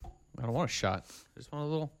don't want a shot. I just want a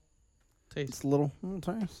little taste. It's a little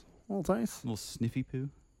taste. A little taste. A little sniffy poo.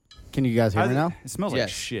 Can you guys hear me now? It smells like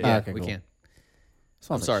shit. Yeah, Okay, we cool. can.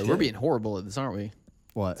 Smells I'm sorry, like we're shit. being horrible at this, aren't we?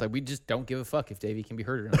 What? It's like we just don't give a fuck if Davey can be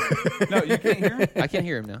heard or not. No, you can't hear him? I can't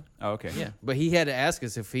hear him now. Oh, okay. Yeah, but he had to ask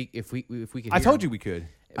us if we could. I hear told him. you we could.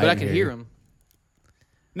 But I can can hear hear you. him.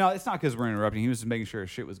 No, it's not because we're interrupting. He was just making sure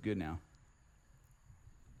shit was good now.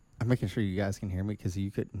 I'm making sure you guys can hear me because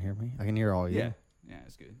you couldn't hear me. I can hear all you. Yeah. Yeah,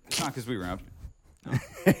 it's good. It's not because we were up.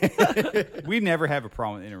 No. We never have a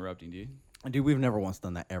problem with interrupting, dude. Dude, we've never once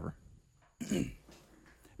done that ever.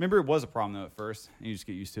 Remember, it was a problem, though, at first, and you just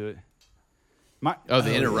get used to it.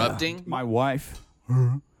 The interrupting. My wife,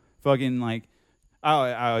 fucking, like,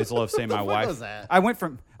 I always love saying my wife. was that? I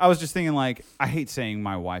was just thinking, like, I hate saying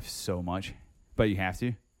my wife so much, but you have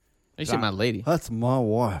to. You say my lady. That's my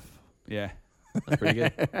wife. Yeah. That's pretty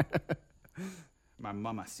good. My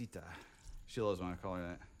mamacita. She loves when I call her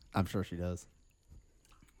that. I'm sure she does.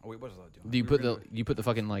 Oh, wait, what was I doing? Do you put the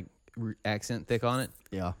fucking like accent thick on it?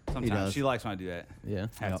 Yeah, he Sometimes. does. She likes when I do that. Yeah.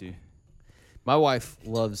 Have to. My wife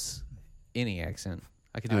loves any accent.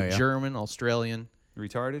 I could do Oh, a yeah? German, Australian,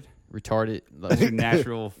 Retarded? retarded. That's your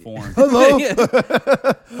natural form. Hello,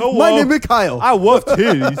 Hello. my name is Kyle. I love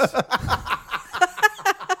titties.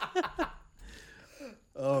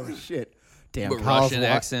 Oh shit! Damn, But Kyle's Russian wa-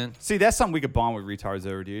 accent. See, that's something we could bond with retards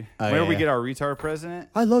over, dude. Oh, Whenever yeah, we yeah. get our retard president,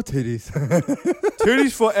 I love titties.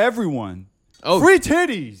 titties for everyone. Oh, Free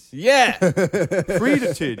titties. yeah. Free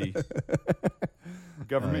to titty.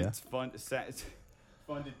 Government funded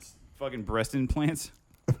fucking breast implants.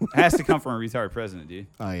 Has to come from a retarded president, dude.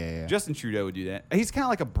 Oh yeah. Justin Trudeau would do that. He's kind of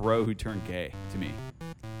like a bro who turned gay to me.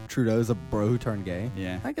 Trudeau's a bro who turned gay.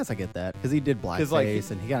 Yeah. I guess I get that because he did blackface like,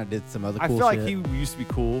 and he kind of did some other I cool feel like shit. he used to be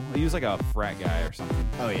cool. He was like a frat guy or something.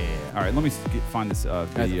 Oh yeah. All right, let me find this Guy's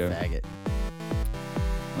a video. faggot.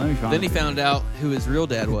 Let me find Then he it. found out who his real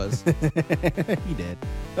dad was. He did.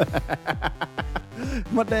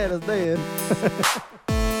 My dad is dead.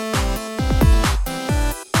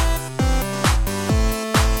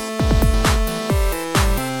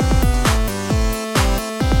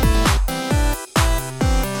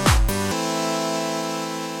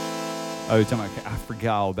 Oh, you're talking about, I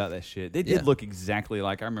forgot all about that shit. They did Yeah. look exactly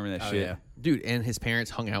like I remember that shit. yeah. Dude, and his parents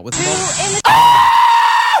hung out with him.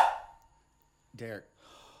 Derek,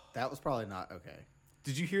 that was probably not okay.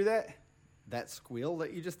 Did you hear that? That squeal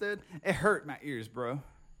that you just did. It hurt my ears, bro.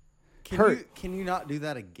 Can you not do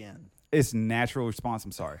that again? It's natural response.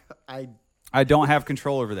 I'm sorry. I I don't have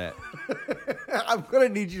control over that. I'm gonna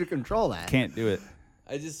need you to control that. Can't do it.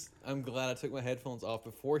 I'm glad I took my headphones off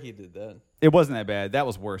before he did that. It wasn't that bad. That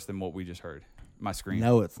was worse than what we just heard. My screen.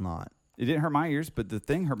 No, it's not, It didn't hurt my ears, but the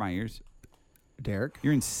thing hurt my ears. Derek.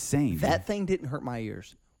 You're insane. That thing didn't hurt my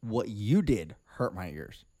ears. What you did hurt my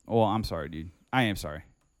ears, Well, I'm sorry, dude. I am sorry.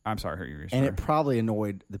 I'm sorry I hurt your ears. and bro. it probably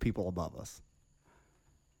annoyed the people above us.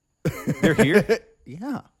 They're here?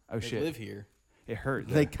 Yeah, Oh, They shit. live here. It hurt.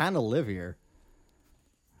 they kind of live here.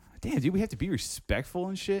 Damn, dude, we have to be respectful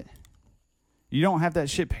and shit. You don't have that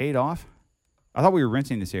shit paid off? I thought we were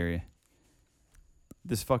renting this area.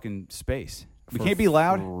 This fucking space. We For can't be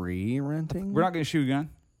loud. Free renting? We're not going to shoot a gun.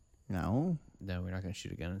 No. No, we're not going to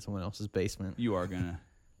shoot a gun in someone else's basement. You are going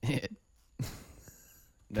to.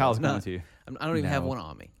 No, Kyle's I'm not. going to. I don't even have No. one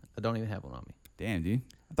on me. I don't even have one on me. Damn, dude.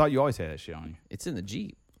 I thought you always had that shit on you. It's in the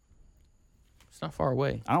Jeep. It's not far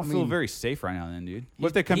away. I don't feel mean- very safe right now then, dude. What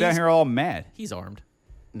if He's- they come down he's- here all mad? He's armed.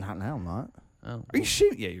 Not now. I'm not. Oh, Are you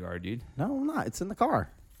shooting? Yeah, you are, dude. No, I'm not. It's in the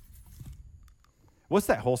car. What's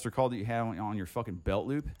that holster called that you have on your fucking belt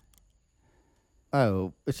loop?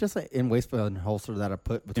 Oh, it's just an in waistband holster that I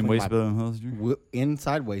put between In waistband holster?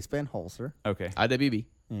 inside waistband holster. Okay. IWB.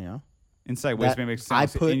 Yeah. Inside That waistband makes I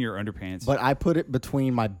sense put- in your underpants. But I put it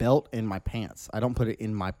between my belt and my pants. I don't put it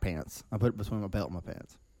in my pants. I put it between my belt and my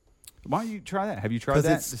pants. Why don't you try that? Have you tried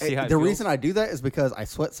that to see how it the feels? reason I do that is because I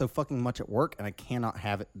sweat so fucking much at work and I cannot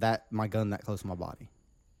have my gun that close to my body.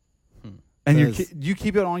 And Because- you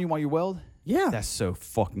keep it on you while you weld? Yeah. That's so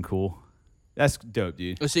fucking cool. That's dope,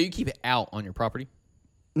 dude. Oh, so you keep it out on your property?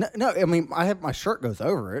 No, I mean, I have my shirt goes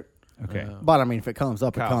over it. Okay. But I mean, if it comes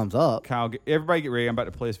up, it comes up. Kyle, everybody get ready. I'm about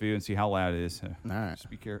to play this video and see how loud it is. So All right. just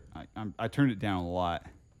be careful. I turned it down a lot.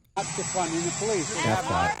 That's defunding the police. That's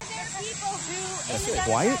quiet. That's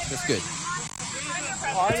quiet? That's good.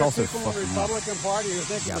 Are there also people in the fucking up. Republican Party who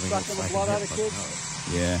think Yeah, I you're mean, sucking the it's blood like out of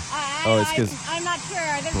kids? Yeah. I- Oh, it's 'cause I'm not sure.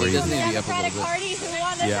 Are there Brave people in doesn't the need to be up a little Democratic bit. Party who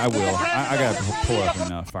want us Yeah, I to will. put I got to president? pull up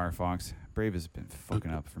in Firefox. Brave has been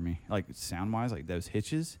fucking up for me. Like sound wise, like those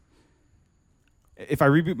hitches. If I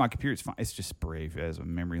reboot my computer, it's fine. It's just Brave as a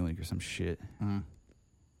memory link or some shit.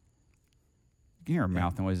 You can hear her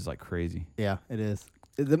mouth noises like crazy. Yeah, it is.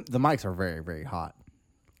 The mics are very, very hot.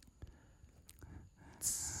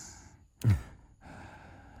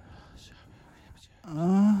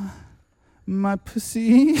 My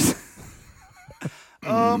pussy.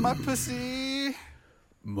 Oh, my pussy.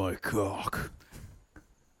 My cock.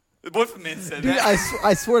 What men said Dude,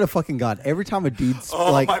 I swear to fucking God, every time a dude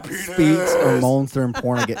my penis. speaks or moans during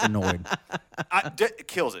porn, I get annoyed. It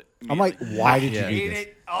kills it. I'm like, why did you Yeah. do Hate this?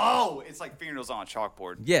 it. Oh, it's like fingernails on a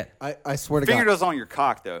chalkboard. Yeah, I swear to God, Fingernails on your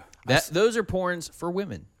cock, though. those are porns for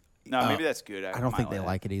women. No, maybe that's good. I don't think they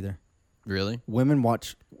like it either. Really? Women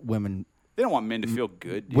watch women. They don't want men to feel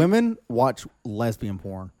good. Dude. Women watch lesbian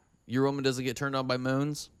porn Your woman doesn't get turned on by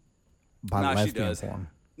moans? by Nah, she lesbian does. porn.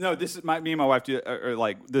 No, this is me and my wife do, or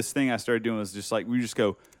like this thing I started doing was just like we just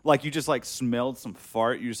go like you just like smelled some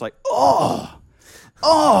fart. You're just like oh.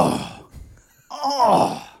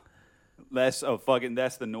 That's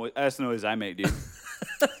the noise. That's the noise I make, dude.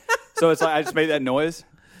 So it's like I just made that noise.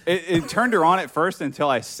 It turned her on at first until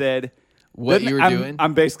I said What you were doing?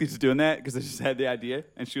 I'm basically just doing that because I just had the idea,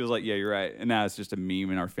 and she was like, "Yeah, you're right." And now it's just a meme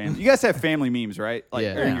in our family. You guys have family memes, right? Like,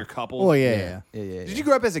 Yeah. or in Yeah. your couple. Oh yeah. Did you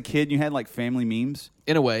grow up as a kid and you had like family memes?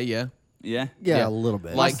 In a way, yeah. Yeah. Yeah, a little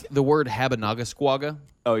bit. Like the word Habanagasquaga.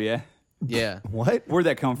 Oh yeah. Yeah. what? Where'd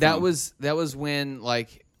that come from? That was when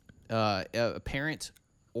like a parent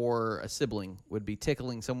or a sibling would be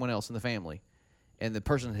tickling someone else in the family, and the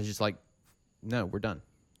person is just like, "No, we're done.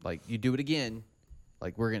 Like you do it again,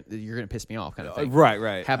 like you're gonna piss me off," kind of thing.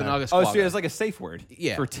 right. Habanagasquaga. Oh, so it's like a safe word.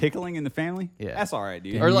 Yeah. For tickling in the family. Yeah. That's all right,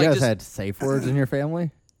 dude. Damn, Or you like guys just- had safe words in your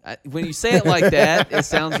family? When you say it like that, it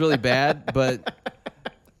sounds really bad. But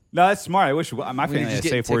No, that's smart. I wish my family you're had just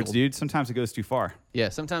getting safe words, tickled. dude. Sometimes it goes too far, yeah,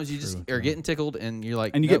 sometimes you just are getting tickled, and you're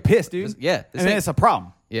like, and you nope, get pissed, dude. this- yeah, this and then ain't- it's a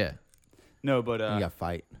problem. yeah. No, but You got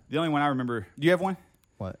fight. the only one I remember. Do you have one?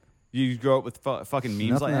 What? You grow up with fucking memes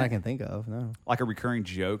Nothing like that that? I can think of. No. Like a recurring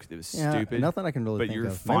joke that was Yeah, stupid. nothing I can really but think you're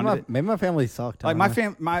of. fond of it. Maybe my family sucked. Like I my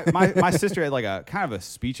don't know. my sister had like a kind of a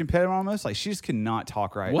speech impediment almost. Like she just could not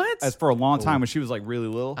talk right. What? As for a long time when she was like really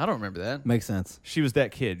little, I don't remember that. Makes sense. she was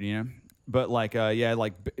that kid, you know. But like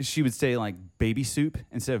like she would say like baby soup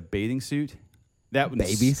instead of bathing suit. That was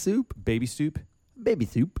Baby soup? Baby soup. Baby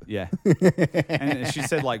soup. Yeah. And she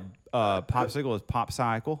said like popsicle is pop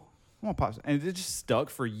cycle. I want pops, and it just stuck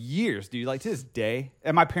for years, dude. Like to this day,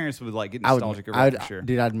 and my parents would like get nostalgic over it for sure.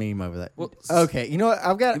 Dude, I'd meme over that. Well, Okay, you know what?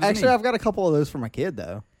 I've got What does it mean? I've got a couple of those for my kid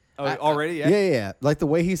though. Oh, already, yeah. Yeah. Like the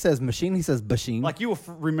way he says machine, he says basheen. Like you will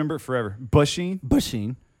remember it forever. Bushing.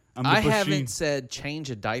 basheen. I'm the I Busheen. haven't said change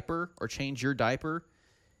a diaper or change your diaper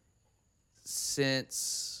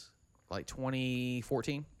since like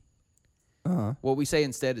 2014. What we say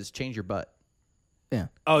instead is change your butt. Yeah.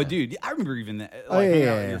 Oh, dude, I remember even that. Like, Oh, yeah, hanging yeah,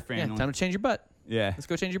 out with yeah. your Yeah, family. time to change your butt. Yeah. Let's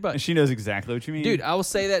go change your butt. And she knows exactly what you mean. Dude, I will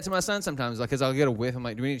say that to my son sometimes, like, because I'll get a whiff. I'm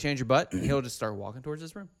like, do we need to change your butt? And he'll just start walking towards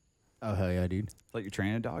his room. Oh hell yeah, dude. like you're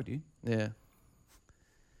training a dog, dude. Yeah.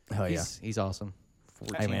 Hell yeah. He's awesome.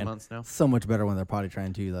 14 man. months now. So much better when they're potty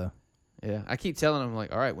trained too, though. Yeah. I keep telling him,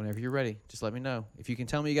 like, all right, whenever you're ready, just let me know. If you can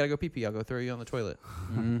tell me you got to go pee-pee, I'll go throw you on the toilet.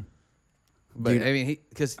 But, Dude. I mean,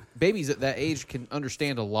 because babies at that age can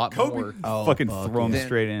understand a lot more Oh, fucking fuck throw him than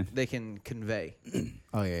straight in. they can convey.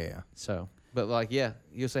 Oh yeah. So, but like, yeah,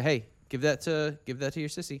 you'll say, hey, give that to your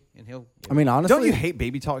sissy, and he'll. I mean, honestly, Don't you hate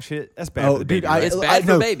baby talk shit? That's bad for Oh, the baby. dude, right? It's bad for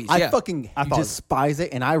know. babies, I yeah. fucking I thought- despise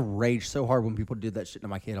it, and I rage so hard when people do that shit to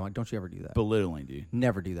my kid. I'm like, don't you ever do that? belittling, dude.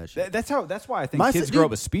 Never do that shit. That's why I think My kids si- grow dude,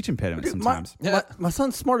 up with speech impediments Dude, sometimes. my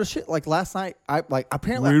son's smart as shit. Like last night,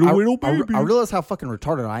 apparently Little baby. I realized how fucking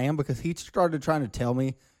retarded I am because he started trying to tell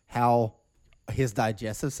me how his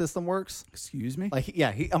digestive system works. Excuse me. Like,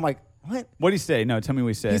 yeah, I'm like, what? What do you say? No, tell me what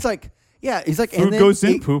he said. He's like, yeah, he's like, food and then goes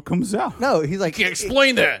in, he- poop comes out. No, he's like,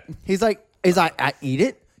 explain that. he's like, I eat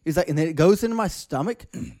it. He's like, and then it goes into my stomach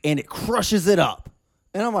and it crushes it up.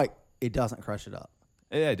 And I'm like, it doesn't crush it up.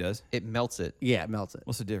 Yeah, it does. It melts it Yeah, it melts it.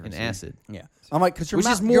 What's the difference? in here? acid. Yeah, I'm like, because your Which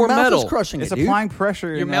mouth, is more your mouth metal. is crushing It's it, dude. applying pressure,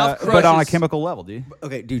 Your in, mouth but on a crushes- chemical level, dude.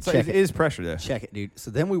 Okay, dude, So check it it. is pressure there. Check it, dude.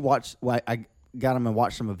 So then we watched. I got him and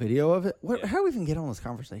watched him a video of it. How do we even get on this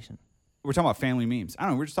conversation? We're talking about family memes. I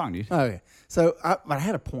don't know. We're just talking, dude. Okay, so but I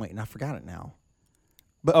had a point and I forgot it now.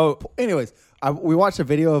 But Oh. anyways, we watched a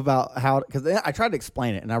video about how because I tried to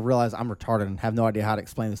explain it and I realized I'm retarded and have no idea how to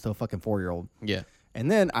explain this to a fucking 4-year-old. Yeah.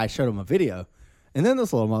 And then I showed him a video, and then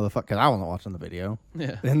this little motherfucker, because I wasn't watching the video.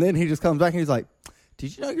 Yeah. And then he just comes back and he's like,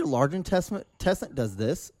 "Did you know your large intestine does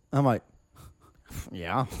this?" I'm like,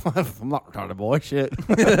 "Yeah, I'm not retarded, boy. Shit."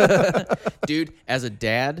 Dude, as a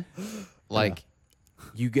dad, like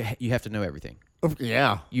you have to know everything.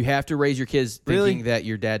 Yeah. You have to raise your kids thinking Really? that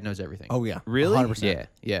your dad knows everything. Oh yeah. Really? 100%. yeah,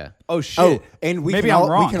 yeah. Oh shit. Oh, and we maybe can I'm al-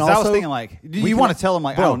 we wrong. can 'cause I was also- thinking like, we you can want al- to tell them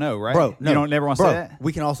like, bro, I don't know, right? Bro, no, you don't never want to bro, say that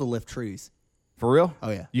We can also lift trees. for real. Oh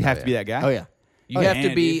yeah. You have to be that guy. Oh yeah. You Oh, have yeah,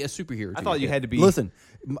 to be dude. a superhero. I to thought your you kid. had to be. Listen,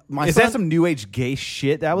 my Is son, that some new age gay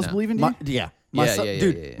shit that I was No. believing, dude? my, yeah. My Yeah, son, yeah, yeah,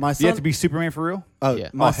 dude, yeah, yeah. my son. You have to be Superman for real? Oh, Yeah.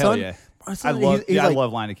 my Oh, hell son. yeah. My I son, love. he's I like,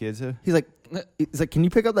 love lying to kids. He's like, can you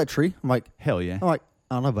pick up that tree? I'm like, Hell yeah. I'm like,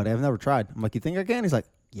 I don't know, buddy. I've never tried. I'm like, you think I can? He's like,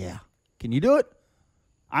 yeah. Can you do it?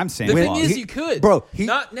 I'm Santa The Claus. thing is, He- you could, bro,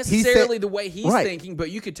 not he necessarily said- the way he's Right. thinking,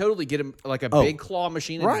 but you could totally get him like a Oh. big claw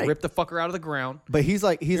machine and Right. rip the fucker out of the ground. But he's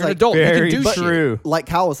like, You're an like, adult. Very You can do shit. true. like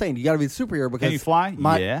Kyle was saying, you got to be the superhero because you fly?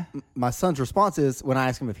 My, Yeah. My son's response is when I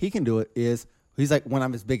ask him if he can do it is he's like, when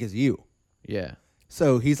I'm as big as you. Yeah.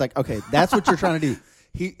 So he's like, okay, that's what you're trying to do.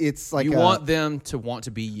 It's like You want them to want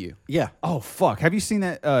to be you. yeah. Oh fuck! Have you seen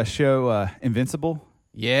that show Invincible?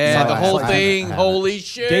 Yeah, No, the I whole haven't. thing. I haven't. Holy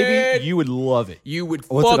shit. Davey, you would love it. You would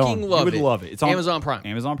What's it fucking on? love you would it. love it. It's on Amazon Prime.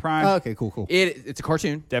 Amazon Prime. Oh, okay, cool. It's a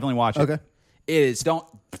cartoon. Definitely watch it. Okay. It is Don't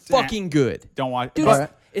fucking good. Don't watch. Dude, All it's, right.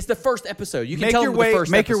 it's the first episode. You can Make tell your them way. the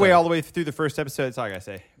first Make your way episode. all the way through the first episode. That's all I gotta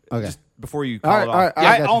say. Okay. Just before you call All right, it off. all right, I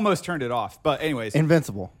I got you. almost turned it off, but anyways.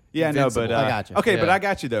 Invincible. Yeah, no, but Invincible. I got you. Okay, but Yeah. I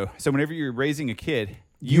got you though. So whenever you're raising a kid,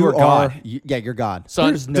 you are God. Yeah, you're God. Son,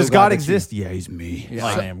 There's no Does God that you- exist? Yeah, he's me. Yeah,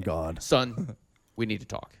 I am God. Son, we need to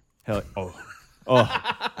talk. Hell, oh, Oh,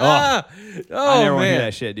 I never want to hear man.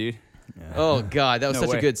 that shit, dude. Oh, God. That was No such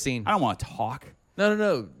way. a good scene. I don't want to talk.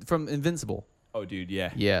 No. From Invincible. Oh, dude,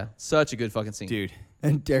 yeah, Yeah. Such a good fucking scene. dude.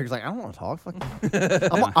 And Derek's like, I don't want to talk. Fuck.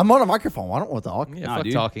 I'm on a microphone. I don't want to talk. Yeah, Nah, fuck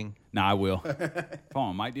dude. talking. Nah, I will. Come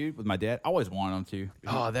on, Mike, dude, with my dad. I always wanted him to.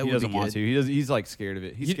 Oh, that he would be doesn't want good. to. He does. He's like scared of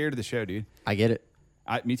it. He's scared of the show, dude. I get it.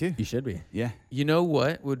 Me too. You should be. Yeah. You know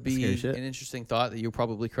what would be Scary shit. an interesting thought that you'll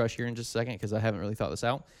probably crush here in just a second because I haven't really thought this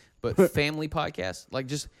out. But family podcasts, like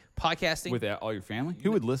just podcasting. With all your family,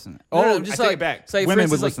 who would listen? No, I just take like it back. Say, for Women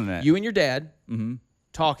instance, would like listen to that. You and your dad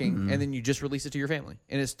talking, and then you just release it to your family,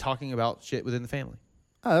 and it's talking about shit within the family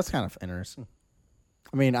Oh, that's kind of interesting.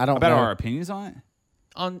 I mean, I don't about know. our opinions on it.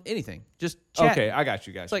 on anything. Just chat. Okay, I got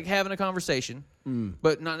you guys. It's like having a conversation,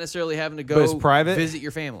 but not necessarily having to go. But it's private? Visit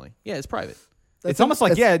your family. Yeah, it's private. It's almost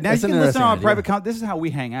like now you that's can an listen on a interesting private. idea. This is how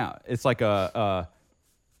we hang out. It's like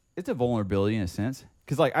it's a vulnerability in a sense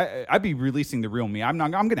because like I'd be releasing the real me. I'm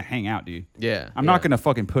gonna hang out, dude. Yeah, I'm not gonna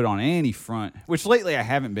fucking put on any front. Which lately I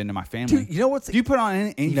haven't been to my family. Dude, you know what's- Do you put on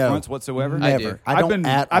any No. fronts whatsoever? I Never. do. I don't I've been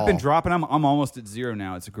at I've been all. dropping. I'm almost at zero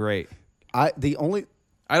now. It's great. The only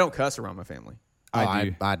I don't cuss around my family. I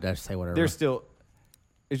do. I just say whatever. They're still.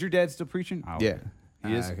 Is your dad still preaching? Oh, Yeah.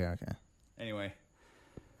 he is. Okay. Anyway,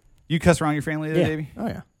 you cuss around your family, Yeah. baby? Oh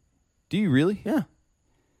yeah. Do you really? Yeah.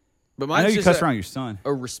 But I mine's know you just cuss around your son.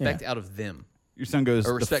 a respect out of them. Your son goes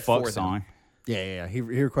Or the respect fuck for them. song. Yeah. He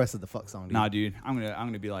requested the fuck song. Dude. Nah, dude, I'm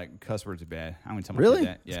gonna be like cuss words are bad. I'm gonna tell my Really? kid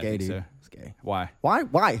that. Yeah, It's I gay, think dude. so. It's gay. Why?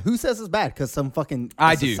 Why? Who says it's bad? Because some fucking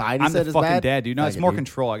I do. society I'm said the it's fucking bad. dad, dude. No, it's Faggot, more dude.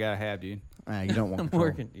 control I gotta have, dude. You don't want control.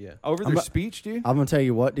 Working. Yeah. Over their speech, dude. I'm gonna tell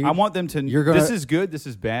you what, dude. I want them to. You're gonna- This is good. This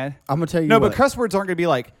is bad. I'm gonna tell you. No, what. but cuss words aren't gonna be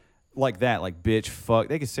like that, like bitch, fuck.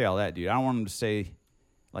 They can say all that, dude. I don't want them to say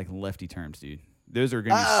like lefty terms, dude. Those are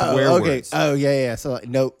gonna be swear okay. words. Oh yeah. So like,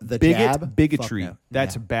 no, the Bigot, jab, bigotry. Fuck no.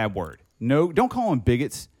 That's Yeah. a bad word. No, don't call them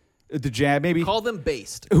bigots. The jab, maybe. Call them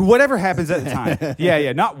based. Whatever happens at the time.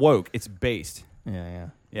 yeah. Not woke. It's based. Yeah.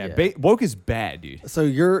 Yeah. Woke is bad, dude. So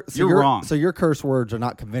you're wrong. So your curse words are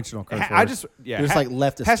not conventional curse words. I just There's like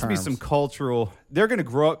leftist has to be terms. some cultural. They're gonna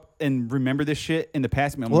grow up and remember this shit in the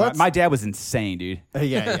past. Well, my that's- dad was insane, dude.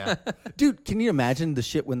 Yeah. Dude, can you imagine the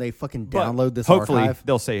shit when they fucking But download this hopefully archive?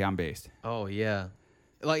 they'll say I'm based. Oh yeah.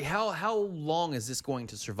 Like how long is this going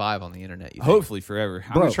to survive on the internet? You think? Hopefully forever.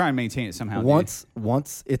 I'm Bro, gonna try and maintain it somehow. dude.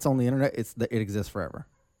 Once it's on the internet, it exists forever.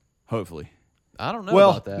 Hopefully. I don't know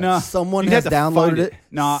Well, about that. no. Someone You'd has have to find downloaded it.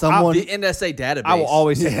 No, someone. The NSA database. I will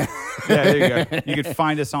always say. Yeah, there you go. You could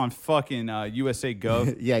find us on fucking USA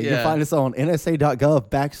Gov. yeah, you Yeah. can find us on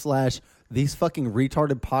nsa.gov/ these fucking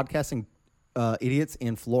retarded podcasting idiots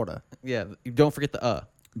in Florida. Yeah. Don't forget the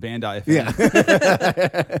Band.fm.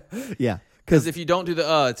 Yeah. Yeah. Because if you don't do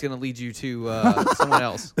the it's going to lead you to someone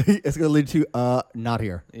else. It's going to lead to not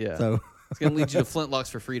here. Yeah. So It's going to lead you to Flintlocks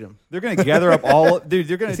for Freedom. They're gonna gather up all. Dude,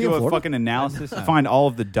 they're gonna Is he do in a Florida? fucking analysis, find all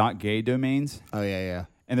of the .gay domains, oh yeah.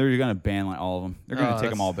 and they're gonna ban like all of them. They're gonna Oh, take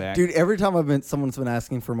them that's- all back. Dude, every time someone's been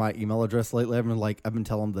asking for my email address lately, I've been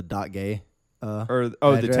telling them the .gay. Or the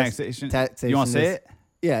address. taxation. Taxation You want to say is-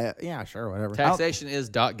 it? Yeah, sure, whatever. Taxation is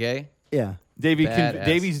 .gay. Yeah. Badass.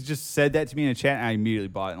 Davey's just said that to me in a chat, and I immediately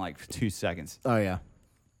bought it in like 2 seconds. Oh yeah.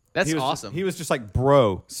 That's He was awesome. He was just like,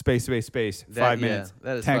 bro, space, 5 yeah, minutes.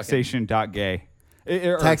 that is Taxation.gay.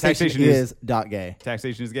 Taxation is .gay.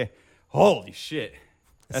 Taxation is gay. Holy shit.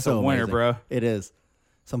 That's So a winner, amazing. bro. It is.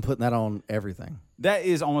 So I'm putting that on everything. That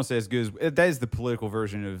is almost as good as that is the political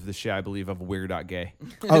version of the shit I believe of weird.gay.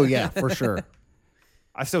 Oh yeah, for sure.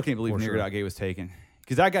 I still can't believe For sure. nigger.gay was taken.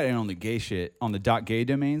 Because I got in on the gay shit on the .gay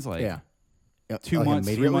domains like Yeah. Yep. 2 Like months,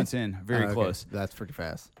 3 immediately? months in. Very Oh, okay. close. That's pretty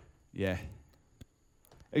fast. Yeah.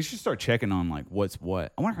 You should start checking on like what's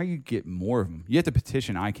what. I wonder how you get more of them. You have to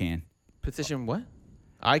petition ICANN. Petition what?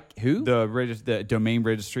 Who? The domain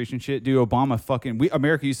registration shit. Dude, Obama fucking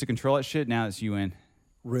America used to control that shit. Now it's UN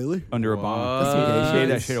Really? under Obama. That's some gay Gave shit.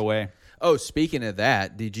 that shit away. Oh, speaking of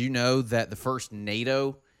that, did you know that the first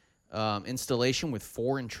NATO installation with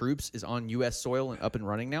foreign troops is on U.S. soil and up and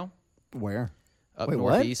running now? Where? Up Wait,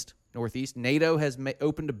 what? northeast. NATO has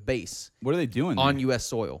opened a base What are they doing on there? U.S.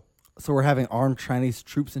 soil. So we're having armed Chinese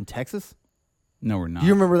troops in Texas? No, we're not. Do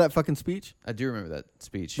you remember that fucking speech? I do remember that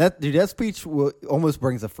speech. That speech almost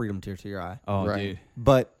brings a freedom tear to your eye. oh, Right. dude.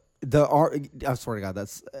 But I swear to God,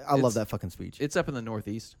 I love that fucking speech. It's up in the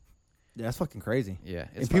northeast. Yeah, that's fucking crazy. Yeah,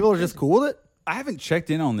 And people are just cool with it? I haven't checked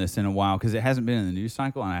in on this in a while because it hasn't been in the news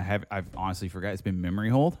cycle, and I've honestly forgot it's been memory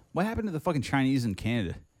hold. What happened to the fucking Chinese in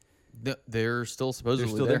Canada? They're still supposedly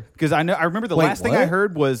They're still there. there because I remember the Wait, last thing I what?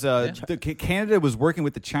 heard was Canada was working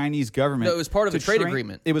with the Chinese government. No, it was part of to a trade train-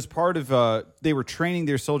 agreement. It was part of they were training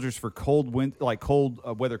their soldiers for cold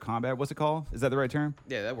weather combat. What's it called? Is that the right term?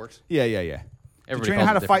 Yeah, that works. Yeah. Everybody To train calls them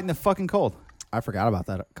how it to fight in the fucking cold. I forgot about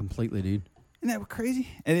that completely, dude. Isn't that crazy?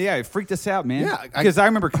 And yeah, it freaked us out, man. Yeah, because I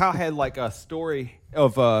remember Kyle had like a story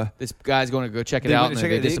of This guy's going to go check it they out, went and to then check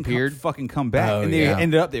they it, didn't disappeared. fucking come back, Oh, and they yeah.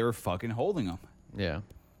 ended up they were fucking holding them. Yeah.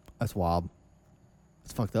 That's wild.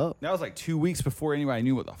 It's fucked up. That was like 2 weeks before anybody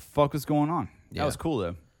knew what the fuck was going on. Yeah. That was cool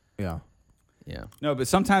though. Yeah. Yeah. No, but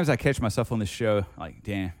sometimes I catch myself on this show like,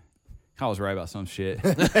 damn, Kyle was right about some shit.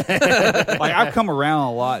 Like I've come around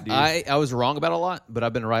a lot, dude. I was wrong about a lot, but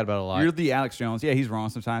I've been right about a lot. You're the Alex Jones. Yeah, he's wrong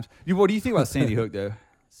sometimes. What do you think about Sandy Hook though?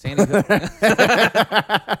 Sandy Hook.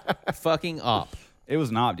 Fucking op. It was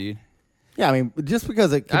an op, dude. Yeah, I mean, just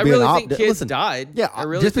because it could I be really an op. think kids listen, died. Yeah, I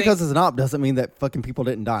really just think, because it's an op doesn't mean that fucking people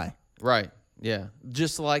didn't die. Right. Yeah.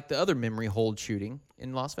 Just like the other memory hold shooting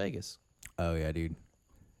in Las Vegas. Oh yeah, dude.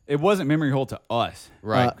 It wasn't memory hole to us,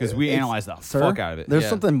 Right. Because we It's- analyzed the sir, fuck out of it. There's Yeah.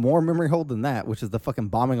 something more memory hold than that, which is the fucking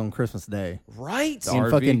bombing on Christmas Day Right. The in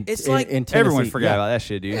RV. fucking It's in, like- in Tennessee. Everyone forgot Yeah. about that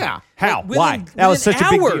shit, dude. Yeah. How? Like, within- Why? That was within such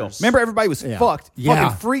a big deal. hours. Remember, everybody was Yeah. fucked. Yeah.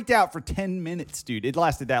 Fucking freaked out for 10 minutes, dude. It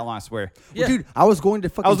lasted that long, I swear. Yeah. Dude, I was going to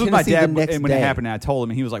fucking I was with my Tennessee dad the next and when day. it happened, and I told him,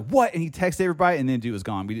 and he was like, "What?" And he texted everybody, and then dude was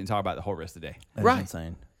gone. We didn't talk about it the whole rest of the day. That is Right.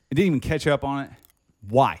 insane. It didn't even catch up on it.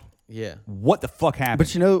 Why? Yeah. What the fuck happened?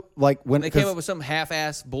 But you know, like when They came up with some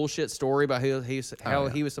half-ass bullshit story about how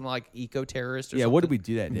he was some like eco-terrorist or yeah, something. what did we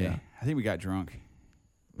do that day? Yeah. I think we got drunk.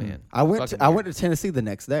 Man. I went Fucking to weird. Tennessee the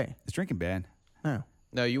next day. Is drinking bad? No.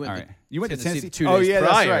 No, you went All right. to You went to Tennessee 2 Oh days yeah,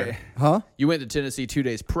 prior. that's right. Huh? You went to Tennessee 2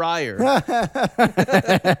 days prior.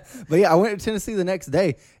 But yeah, I went to Tennessee the next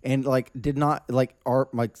day and like did not like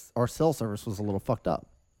our cell service was a little fucked up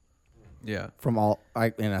Yeah. from all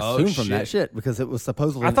I Oh, assume from that shit. shit because it was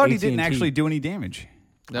supposedly I thought he an didn't AT&T. actually do any damage,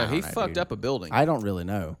 No, he don't know, fucked dude. up a building. I don't really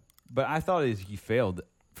know. but I thought he failed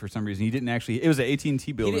for some reason. He didn't actually. It was an AT&T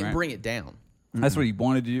he building. didn't right? bring it down. That's what he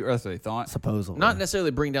wanted to do. Or that's what he thought. Supposedly. Not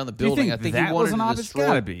necessarily bring down the Do you building. think I think that he wanted was an to op? It's destroy.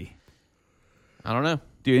 gotta be. I don't know.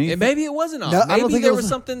 Dude, anything- Maybe it wasn't on. No, I don't Maybe think there it was was-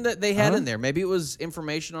 something that they had in there. Maybe it was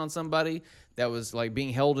information on somebody that was like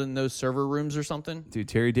being held in those server rooms or something. Dude,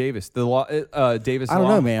 Terry Davis, the law, Davis. I don't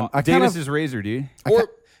law, know, man. I kind Davis of- is razor, dude. Or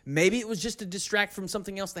maybe it was just to distract from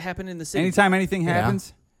something else that happened in the city. Anytime anything Yeah.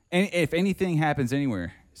 happens, if anything happens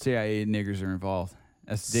anywhere, CIA niggers are involved.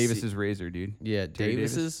 That's Davis's razor, dude. Yeah, Terry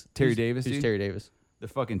Davis's. Terry Who's- Davis, Who's dude? Terry Davis? The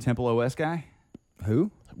fucking Temple OS guy.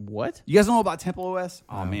 Who? What? You guys know about Temple OS?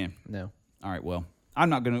 Oh man. No. All right, well, I'm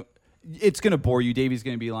not gonna. It's gonna bore you. Davey's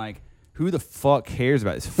gonna be like, "Who the fuck cares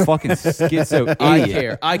about this fucking schizo I idiot?"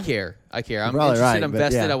 care. I care. I care. I'm Probably interested. right, I'm but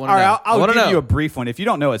vested. yeah. I want All to right, know. I'll I want to give know. you a brief one. If you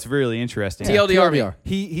don't know, it's really interesting. TLDR me. TLDR.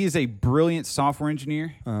 He is a brilliant software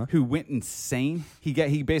engineer who went insane. He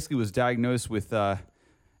basically was diagnosed with I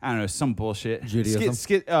don't know, some bullshit. Judaism? He was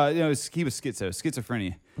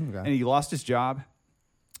schizophrenia, Okay. and he lost his job,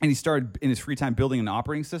 and he started in his free time building an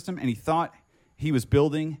operating system, and he thought he was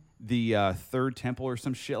building the third temple or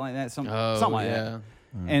some shit like that, something like that.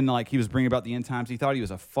 And like he was bringing about the end times. He thought he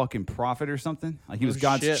was a fucking prophet or something. Like he was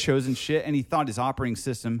God's shit. chosen shit, and he thought his operating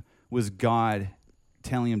system was God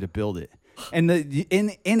telling him to build it. And in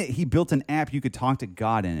it, he built an app you could talk to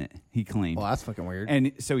God in it. He claimed. Well, that's fucking weird.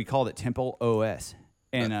 And so he called it Temple OS.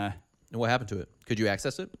 And And what happened to it? Could you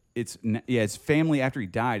access it? His family, after he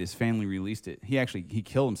died, his family released it. He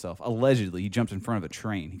killed himself. Allegedly, he jumped in front of a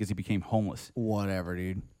train because he became homeless. Whatever,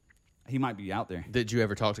 dude. He might be out there. Did you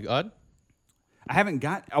ever talk to God? I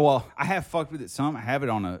have fucked with it some. I have it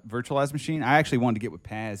on a virtualized machine. I actually wanted to get with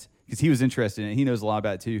Paz because he was interested in it. He knows a lot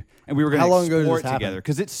about it too. And we were going to explore it together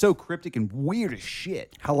because it's so cryptic and weird as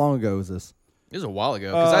shit. How long ago was this? It was a while ago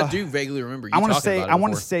because I do vaguely remember you talking about it I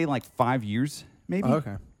want to before. say like 5 years, maybe. Oh,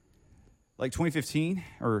 okay. Like 2015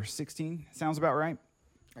 or 16 sounds about right.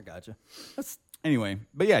 I gotcha. Anyway,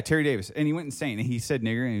 but yeah, Terry Davis. And he went insane. And he said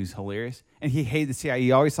nigger, and he was hilarious. And he hated the CIA.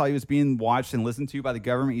 He always thought he was being watched and listened to by the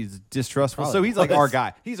government. He's distrustful. So he's like our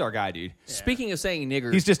guy. He's our guy, dude. Speaking of saying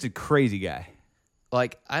nigger, He's just a crazy guy.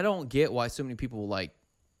 like I don't get why so many people like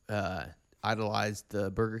idolize the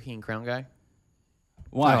Burger King crown guy.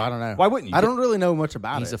 Why? I don't know. Why wouldn't you? I don't really know much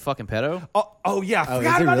about He's it. a fucking pedo. Oh yeah, I is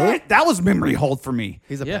forgot he about really? that. That was memory hold for me.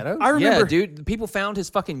 He's a Yeah, pedo? I remember- Yeah, dude. People found his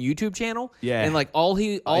fucking YouTube channel. Yeah. and like all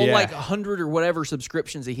yeah. like 100 or whatever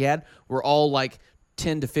subscriptions he had were all like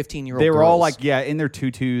 10 to 15-year-old. They were all girls like, in their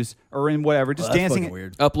tutus or in whatever, just That's dancing. fucking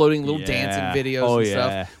weird. uploading little Yeah. dancing videos Oh, and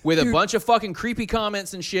yeah. stuff with a bunch of fucking creepy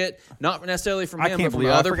comments and shit. Not necessarily from I him, can't but from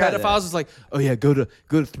believe I other forgot pedophiles. that. It's like, oh yeah, go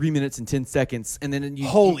to 3 minutes and 10 seconds, and then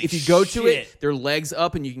Holy if you go to shit. it, their legs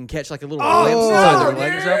up, and you can catch like a little glimpse inside their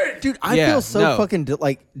legs up. Dude, I Yeah, feel so no. fucking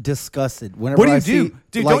disgusted whenever What do you I do? see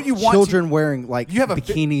Dude, like, don't you want children wearing like You have a vi-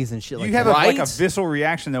 bikinis and shit like You have that. like a Right? visceral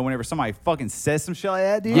reaction though whenever somebody fucking says some shit like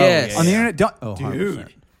that, dude. Yes. On the internet, dude. 100%.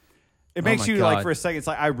 It makes my you like God. for a second. It's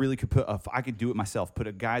like I really could I could do it myself. Put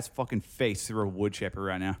a guy's fucking face through a wood chipper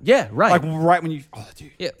right now. Yeah, right. Like right when you. Oh,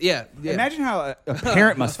 dude. Yeah. Imagine how a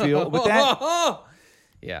parent must feel with that.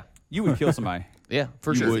 Yeah, You would kill somebody. yeah,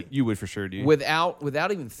 for sure. You would for sure, dude. Without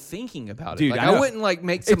even thinking about it, Dude, like, I I know. wouldn't like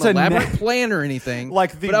make some It's a elaborate ne- plan or anything.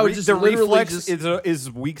 Like the, but I would just the literally reflex just,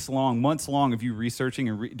 is weeks long, months long of you researching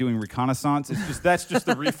and doing reconnaissance. It's just that's just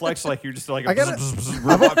the reflex. Like you're just like I gotta-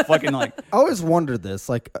 robot fucking like. I always wondered this.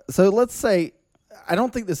 Like, so let's say, I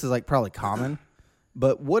don't think this is like probably common,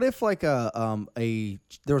 but what if like there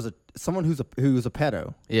was someone who's a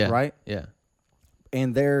pedo, yeah, right, yeah.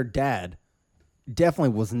 and their dad definitely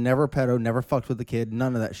was never a pedo, never fucked with the kid,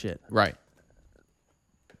 none of that shit. Right.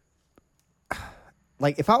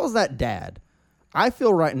 Like, if I was that dad, I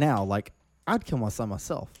feel right now like I'd kill my son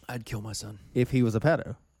myself I'd kill my son. if he was a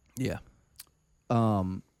pedo. Yeah.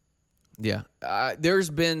 Yeah. There's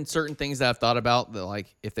been certain things that I've thought about that,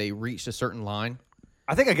 like, if they reached a certain line,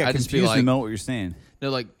 I think I got I'd just be confused in like- the moment what you're saying. no,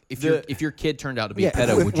 like if The- your kid turned out to be Yeah, a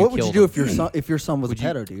pedo, would you what kill would you do them? if your son was a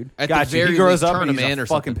pedo, dude? At Gotcha. the very He grows least, up turn and him he's in a or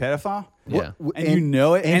fucking something. pedophile. Yeah. And you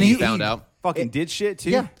know it, and he he found out. Fucking did shit too.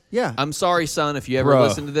 Yeah, yeah. I'm sorry, son, if you ever Bro.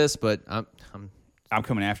 listen to this, but I'm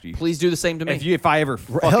coming after you. please do the same to me. If I ever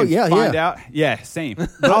fucking yeah, find yeah. out, same.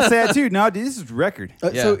 But I'll say that too. No, dude, this is record. So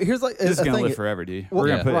Yeah. here's like This is a gonna thing. live forever, dude. Well, We're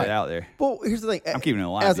gonna yeah. put Right. it out there. Well, here's the thing. I'm keeping it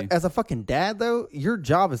alive, dude. As a fucking dad, though, your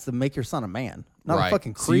job is to make your son a man, not Right. a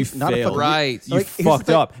fucking So you creep, not a failed. fucking Right. You Like, here's the fucked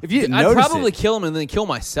thing. up. If you didn't I'd notice probably it, kill him and then kill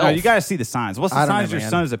myself. no, you got to see the signs. What's the I don't signs know, your man.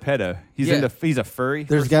 son is a pedo? He's Yeah. he's a furry.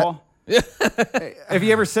 There's first of got- all. If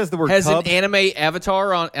he ever says the word has cub, an anime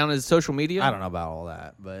avatar on his social media. I don't know about all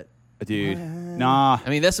that, but dude, nah. I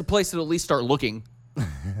mean, that's a place to at least start looking.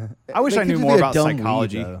 I wish They I could knew just more be a about dumb weed,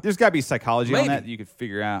 psychology. though. There's got to be psychology on Maybe. that you could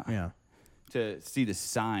figure out yeah. to see the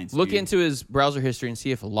signs. Look dude. into his browser history and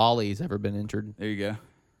see if Lolly's ever been entered. There you go.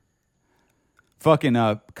 Fucking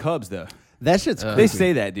cubs though. That shit's They creepy.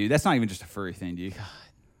 say that, dude. That's not even just a furry thing, dude.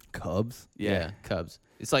 Cubs. Yeah. Cubs.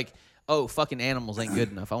 It's like, oh, fucking animals ain't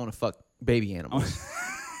good enough. I want to fuck baby animals.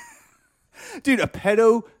 Dude, a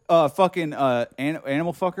pedo fucking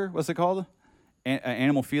animal fucker. What's it called?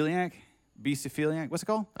 Animal philiac? Beastophiliac? What's it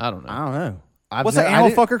called? I don't know. I don't know. What's an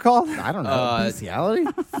animal fucker called? I don't know. Uh, Bestiality?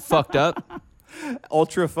 Fucked up.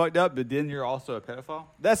 Ultra fucked up, but then you're also a pedophile?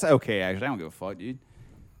 That's okay, actually. I don't give a fuck, dude.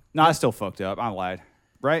 No, I still fucked up. I lied.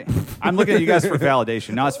 Right? I'm looking at you guys for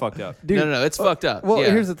validation. No, it's fucked up. Dude, No, it's fucked up. Well,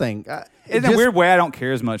 yeah. here's the thing. In a weird way, I don't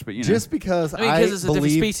care as much, but you know. Just because I mean, because it's a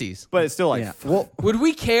different species. But it's still like, Yeah. Well, Would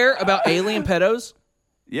we care about alien pedos?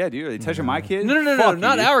 yeah, dude, are they touching my kid? No, Fuck you,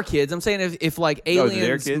 not dude. our kids. I'm saying if like their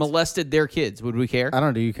aliens kids? molested their kids, would we care? I don't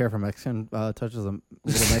know. Do you care if a Mexican touches a little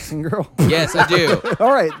Mexican girl? Yes, I do.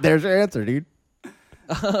 All right, there's your answer, dude.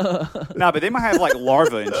 Nah, but they might have like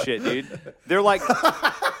larvae and shit, dude. They're like,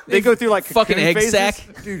 they go through like Fucking cocoon egg phases.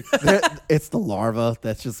 sack. Dude, it's the larva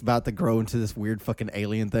that's just about to grow into this weird fucking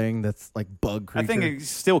alien thing that's like bug creature. I think it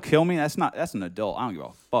still kill me. That's an adult. I don't give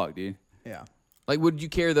a fuck, dude. yeah. Like, would you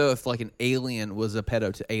care though if like an alien was a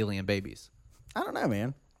pedo to alien babies? I don't know,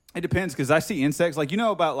 man. It depends because I see insects like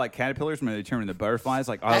about like caterpillars when they turn into butterflies.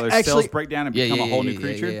 Like their Actually- cells break down and become a whole new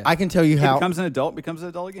creature. yeah. I can tell you It how. becomes an adult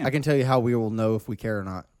again. I can tell you how we will know if we care or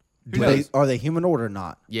not. knows? Are they humanoid or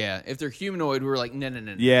not? Yeah, if they're humanoid, we're like, no.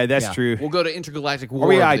 Yeah, that's Yeah. true. We'll go to intergalactic war. Are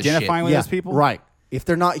we over this shit. identifying with those people? Right. If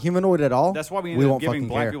they're not humanoid at all, That's why we ended up won't giving fucking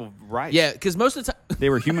black care. people rights. Yeah, because most of the time, They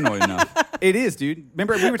were humanoid enough. It is, dude.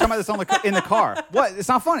 Remember, we were talking about this in the car. What? It's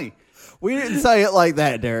not funny. We didn't say it like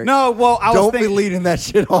that, Derek. No, well, I was Don't thinking. be leading that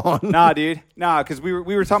shit on. Nah, dude. Nah, because we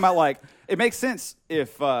were talking about like it makes sense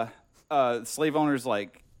if slave owners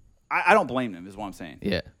like I don't blame them is what I'm saying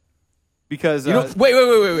yeah. because You don't, wait.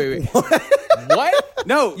 What?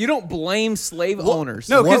 no You don't blame slave owners.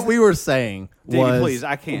 no, 'cause- What we were saying Davey, was, please,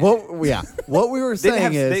 I can't. What we were They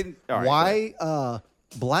didn't saying have- is all right, why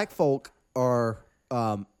black folk are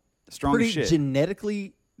strong pretty as shit.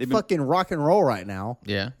 genetically They've been- fucking rock and roll right now.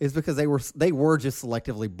 Yeah. is because they were just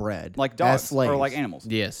selectively bred like as dogs slaves. or like animals.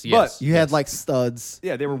 Yes. But You had like studs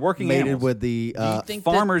yeah, they were working mated animals. with the. Do you think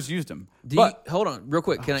that- Farmers used them. do But you, hold on, real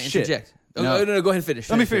quick. Can I shit. interject? Oh, No. no, go ahead and finish.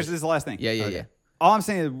 let me finish. This is the last thing. Yeah. All I'm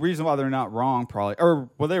saying, the reason why they're not wrong, probably, or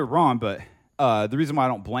well, they were wrong, but the reason why I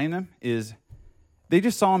don't blame them is they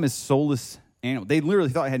just saw them as soulless animals. They literally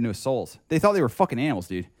thought they had no souls. They thought they were fucking animals,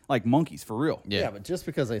 dude, like monkeys for real. Yeah. but just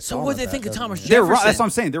because they So saw what it, they that think of doesn't Thomas mean- They're wrong. Jefferson? That's what I'm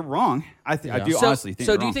saying. They're wrong. I do honestly think.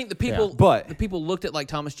 So they're do you wrong. think the people, Yeah. But- the people looked at like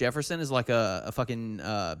Thomas Jefferson as like a fucking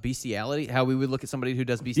bestiality? How we would look at somebody who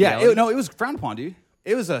does Yeah, bestiality? it was frowned upon, dude.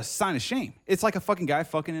 It was a sign of shame. It's like a fucking guy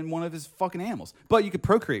fucking in one of his fucking animals. But you could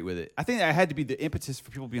procreate with it. I think that had to be the impetus for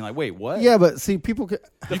people being like, wait, what? Yeah, but see, people could.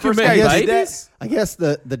 The You can first make guy who did babies? that- I guess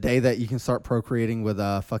the day that you can start procreating with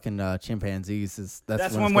fucking chimpanzees is That's when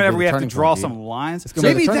it's when gonna whenever be we the have to turning draw point, dude. some lines. gonna be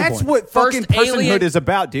the Maybe turning that's point. what fucking First personhood alien- is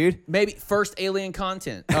about, dude. Maybe first alien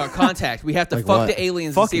contact. We have to Like fuck what? the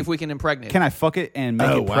aliens and see Fucking- if we can impregnate. Can I fuck it and make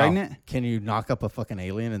it pregnant? Can you knock up a fucking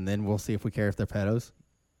alien and then we'll see if we care if they're pedos?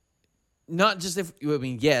 Not just if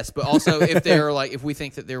yes, but also if they're like if we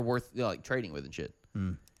think that they're worth like trading with and shit.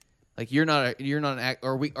 Like you're not an act.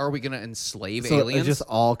 Are we gonna enslave So aliens? it just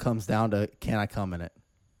all comes down to can I come in it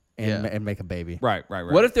and, Yeah. and make a baby? Right.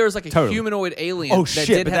 What if there was like a Totally. humanoid alien Oh that shit!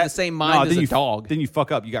 did but have that- the same no, mind then as a you- dog? Then you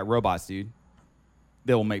fuck up. You got robots, dude.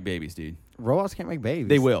 They will make babies, dude. Robots can't make babies.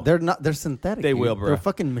 They will. They're not. They're synthetic. They dude. will, bro. They're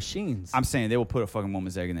fucking machines. I'm saying they will put a fucking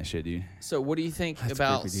woman's egg in that shit, dude. So what do you think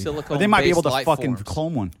about creepy, dude. silicone? Or they might be able to life fucking forms?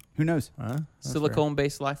 clone one. Who knows? Huh? That's fair.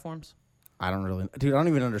 Silicone-based life forms. I don't really, dude. I don't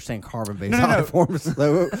even understand carbon-based No, no, no. life forms.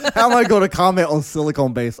 So how am I going to comment on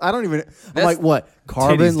silicone-based? I don't even. I'm That's- like, what?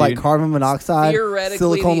 Carbon, Titties, like dude. carbon monoxide, Theoretically,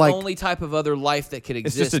 silicone, the like only type of other life that could It's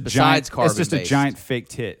exist just a besides giant. carbon. It's just a giant fake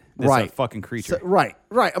tit. That's Right. a fucking creature. right.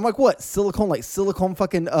 I'm like, what? Silicone, like silicone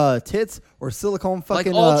fucking tits or silicone like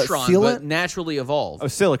fucking Ultron, sealant? but naturally evolved, Oh,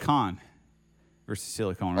 silicon versus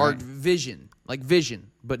silicone, or right? vision,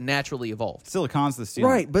 but naturally evolved. Silicon's the sealant.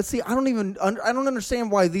 Right, but see, I don't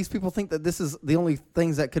understand why these people think that this is the only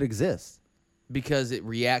things that could exist. Because it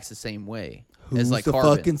reacts the same way Who's as like to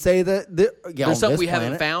carbon. fucking say that? Yeah, There's on stuff this we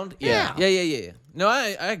haven't planet. found. Yeah. No, I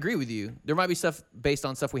agree with you. There might be stuff based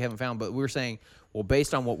on stuff we haven't found, but we were saying, well,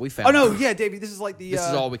 based on what we found. Oh no, yeah, Davey. This is like the. This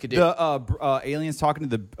is all we could do. The aliens talking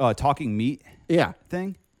to the talking meat Yeah,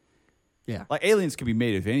 thing. yeah. Like aliens could be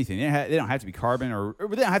made of anything. They don't have to be carbon or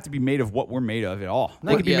they don't have to be made of what we're made of at all.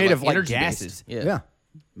 They could be Yeah, made like of like energy-based. gases. Yeah.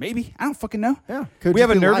 Maybe I don't fucking know. Yeah. Could we just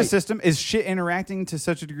have a be nervous light. system. Is shit interacting to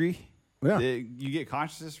such a degree? Yeah. that you get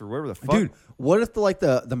consciousness or whatever the fuck. Dude, what if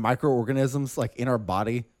the microorganisms like in our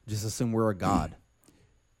body just assume we're a god?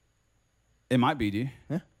 It might be, dude.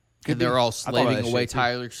 Yeah. And they're all I thought slaving about that away shit, too.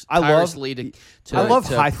 tirelessly to I love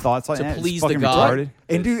to- high thoughts like to that. It's please the fucking god. retarded.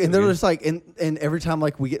 And dude, It's and so they're good. just like, and every time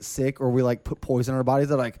like we get sick or we like put poison in our bodies,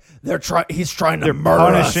 they're like, he's trying to murder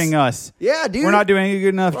punishing us. Yeah, dude. We're not doing a good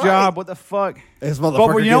enough Right. job. What the fuck? This But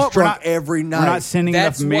motherfucker you know gets what? We're drunk not- every night. We're not sending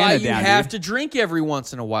That's enough mana why you down, have dude. to drink every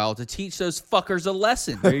once in a while to teach those fuckers a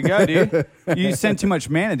lesson. There you go, dude. You send too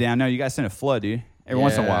much mana down. No, you got to send a flood, dude. Every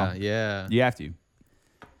once in a while. Yeah. You have to.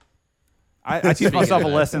 I teach myself a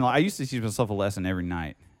lesson. I used to teach myself a lesson every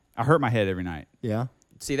night. I hurt my head every night. Yeah.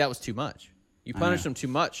 See, that was too much. You punished them too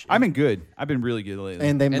much. I've been good. I've been really good lately.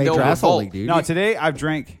 And they made they'll your asshole revolt. leak, dude. no, today I've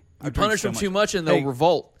drank. You punish them too much and they'll Hey,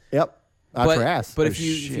 revolt. Yep. Out But, your ass. but Oh, if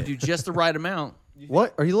you shit. do just the right amount,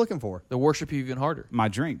 What are you looking for? they'll worship you even harder. My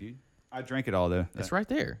drink, dude. I drank it all though. That's right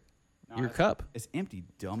there. No, Your it's- cup. It's empty,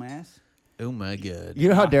 dumbass. Oh my god. You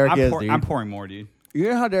know how Derek is, dude. I'm pouring more, dude. You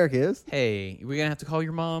know how Derek is? Hey, we're gonna have to call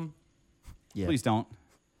your mom. Yeah. Please don't.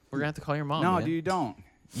 We're gonna have to call your mom. No, man. dude, don't.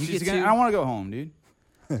 You She's get gonna, to- I don't want to go home, dude.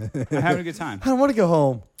 I'm having a good time. I don't want to go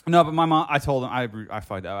home. No, but my mom. I told him. I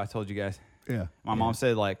fucked up. I told you guys. Yeah. My mom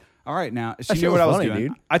said like, All right, now she That shit knew what was I was funny, doing.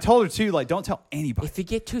 dude. I told her too, like, don't tell anybody. If you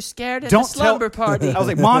get too scared at Don't the slumber party. I was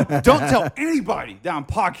like, Mom, don't tell anybody that I'm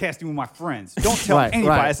podcasting with my friends. Don't tell Right,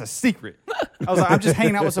 anybody. right. It's a secret. I was like, I'm just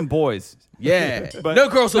hanging out with some boys. Yeah. But no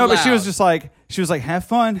girls allowed. but she was like, have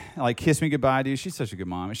fun, like kiss me goodbye, dude. She's such a good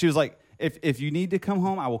mom. And she was like, if you need to come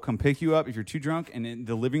home, I will come pick you up. If you're too drunk and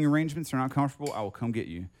the living arrangements are not comfortable, I will come get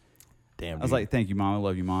you. Damn. I was like, thank you, Mom. I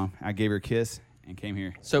love you, Mom. I gave her a kiss and came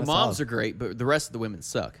here. So That's moms awesome. are great, but the rest of the women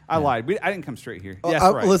suck. I lied. I didn't come straight here. Yes,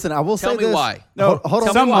 right. Listen, I will Tell say me this. why. No, hold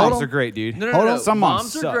on. some hold moms on. are great, dude. No, no, Hold no. on. Some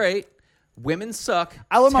moms are suck. great. Women suck.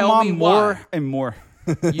 I love my Tell mom me more why. and more.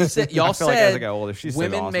 You said y'all I feel like as I said got older, she said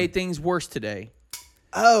women awesome. made things worse today.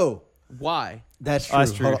 Oh, Why? that's true. Oh,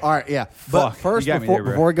 that's true. Hold on. All right, yeah. But Fuck, first, you got me before there,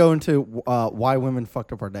 bro. before we go into why women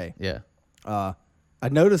fucked up our day, Yeah. I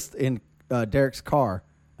noticed in Derek's car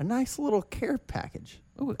a nice little care package.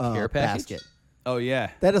 Ooh, a care package? basket Oh yeah.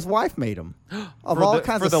 that his wife made him of For all the,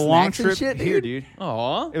 kinds for of the long snacks and trip shit, here, dude.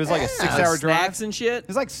 Aw. It was like a Yeah. 6-hour drive. Snacks and shit. It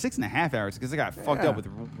was like 6.5 hours because I got fucked Yeah. up with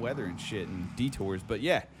weather and shit and detours. But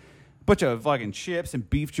yeah, bunch of fucking chips and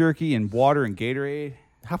beef jerky and water and Gatorade.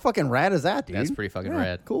 How fucking rad is that, dude? That's pretty fucking Yeah,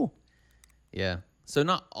 rad. Cool. Yeah. So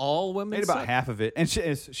not all women Made about suck? half of it, and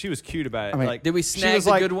she was cute about it. I mean, like, did we she snag was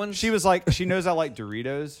the like, good ones? She was like, she knows I like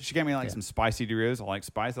Doritos. She got me like Yeah. some spicy Doritos. I like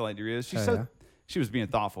spice. I like Doritos. She's Oh, yeah. she was being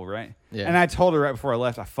thoughtful, right? Yeah. And I told her right before I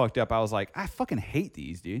left, I fucked up. I was like, I fucking hate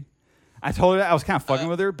these, dude. I told her that I was kind of fucking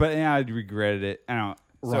with her, but I regretted it. I don't.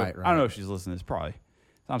 So, Right, I don't know if she's listening to this. Probably.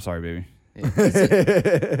 I'm sorry, baby.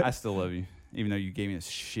 Yeah. I still love you, even though you gave me this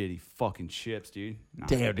shitty fucking chips, dude. Nah.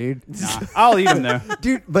 Damn, dude. Nah. I'll eat them though.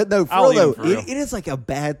 Dude, but no, for I'll real eat 'em though, for real. it is like a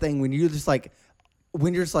bad thing when you're just like,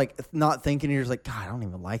 not thinking, you're just like, God, I don't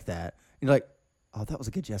even like that. And you're like, oh, that was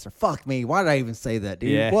a good gesture. Fuck me. Why did I even say that,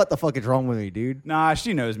 dude? Yeah. What the fuck is wrong with me, dude? Nah,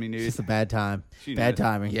 she knows me, It's dude. just a bad time. She Bad knows.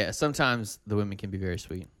 timing. Yeah. Sometimes the women can be very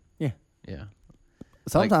sweet. Yeah. Yeah.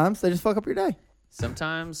 Sometimes they just fuck up your day.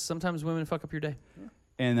 Sometimes women fuck up your day.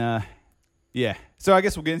 And yeah. So I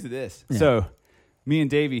guess we'll get into this. Yeah. So me and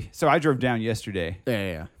Davey. So I drove down yesterday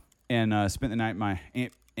Yeah. and spent the night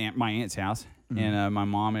at my aunt's house and my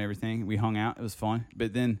mom and everything. We hung out. It was fun.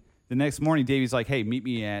 But then the next morning, Davey's like, "Hey, meet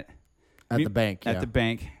me at the bank. At yeah. the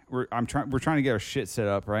bank. We're trying to get our shit set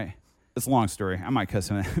up, right? It's a long story. I might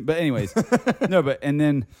cuss on that. But anyways, no. But and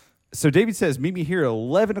then so David says, "Meet me here at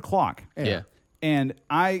 11 o'clock." Yeah. And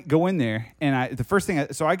I go in there, and the first thing,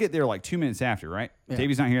 so I get there like 2 minutes after, right? Yeah.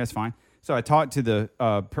 Davey's not here, that's fine. So I talk to the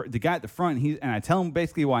guy at the front, and I tell him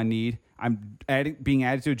basically what I need. I'm being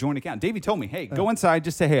added to a joint account. Davey told me, hey, go inside,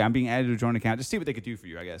 just say, hey, I'm being added to a joint account. Just see what they could do for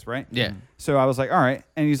you, I guess, right? Yeah. So I was like, all right.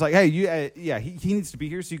 And he's like, hey, he needs to be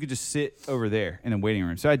here, so you could just sit over there in the waiting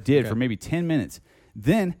room. So I did for maybe 10 minutes.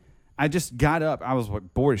 Then I just got up. I was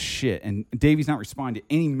like bored as shit, and Davey's not responding to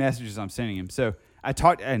any messages I'm sending him. So I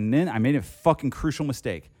talked, and then I made a fucking crucial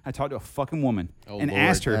mistake. I talked to a fucking woman and Lord,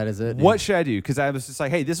 asked her, that is it, what dude. should I do? Because I was just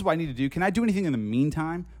like, hey, this is what I need to do. Can I do anything in the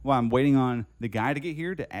meantime while I'm waiting on the guy to get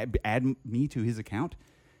here to add me to his account?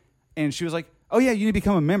 And she was like, oh, yeah, you need to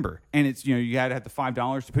become a member. And it's, you got to have the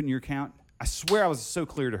 $5 to put in your account. I swear I was so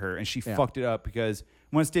clear to her, and she fucked it up because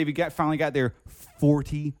once Davey finally got there,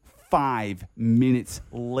 45 minutes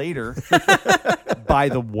later, by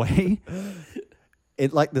the way.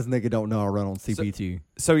 It like this nigga don't know I run on CPT.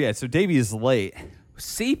 So Davey is late.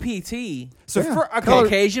 CPT. So Yeah. for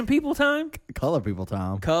Caucasian people time. Color people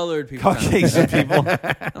time. Colored people time. Caucasian people,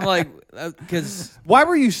 I'm like, because why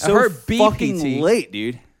were you so heard fucking BPT. late,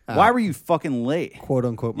 dude? Why were you fucking late? Quote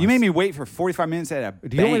unquote. You made me wait for 45 minutes at a bank.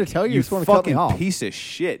 Do you want me to tell you? You You just wanna cut me fucking off. piece of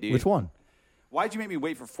shit, dude. Which one? Why'd you make me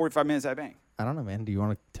wait for 45 minutes at a bank? I don't know, man. Do you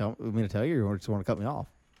want to tell me to tell you, or just want to cut me off?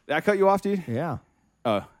 Did I cut you off, dude? Yeah.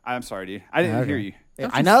 Oh, I'm sorry, dude. I didn't Okay. hear you. Yeah,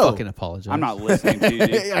 don't I you know. Fucking apologize. I'm not listening to you,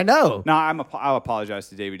 dude. I know. No, I'll apologize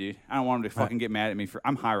to David, dude. I don't want him to fucking get mad at me for.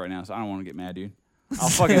 I'm high right now, so I don't want to get mad, dude. I'll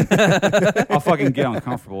fucking get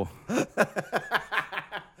uncomfortable.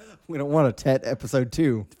 We don't want a TET episode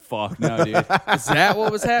 2. Fuck no, dude. Is that what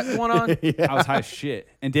was going on? I was high as shit,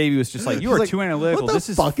 and Davey was just like, "You are like, too analytical. What the This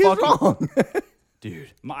is fuck fucking wrong? dude."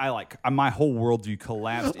 My whole worldview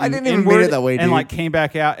collapsed. I didn't even mean it that way, and dude. like came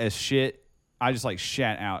back out as shit. I just like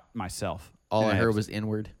shat out myself. All And I heard was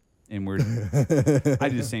inward. inward. I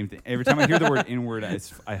do the same thing every time I hear the word inward. Dude, or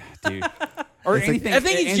It's like- anything. I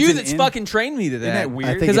think it it's ends you in that's N. fucking trained me to that. Isn't that weird?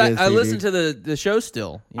 I think Because it is, I too, listen dude. to the show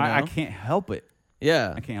still. You know? I can't help it.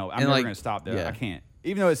 Yeah. I can't help it. I'm And, never like, gonna stop though. yeah. I can't.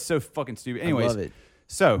 Even though it's so fucking stupid. Anyways, love it.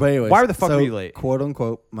 So, But anyways, why the fuck so, were you late? Quote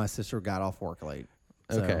unquote, my sister got off work late.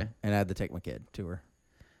 So- Okay. And I had to take my kid to her.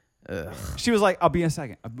 She was like, "I'll be in a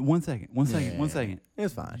second. 1 second. 1 second. Yeah. 1 second."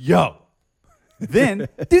 It's fine. Yo, Then,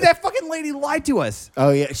 dude, that fucking lady lied to us. Oh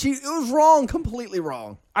yeah, it was wrong, completely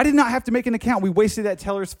wrong. I did not have to make an account. We wasted that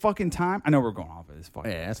teller's fucking time. I know we're going off of this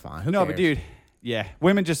fucking. Yeah, that's fine. Who No, cares? but dude, yeah,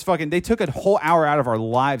 women just fucking. They took a whole hour out of our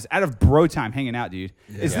lives, out of bro time, hanging out, dude.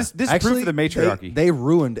 Is this Actually, proof of the matriarchy? They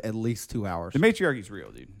ruined at least 2 hours. The matriarchy's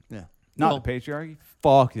real, dude. Yeah. Not the patriarchy.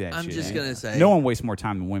 Fuck that I'm shit. just man. gonna say- no one wastes more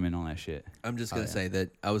time than women on that shit. I'm just gonna say that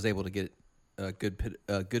I was able to get a good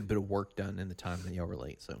bit of work done in the time that y'all were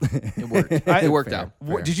late, so it worked. It worked out.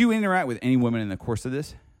 Did you interact with any women in the course of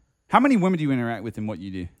this? How many women do you interact with in what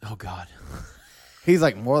you do? Oh God, He's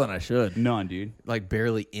like, more than I should. None, dude. like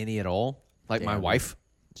barely any at all. Like my Damn. wife,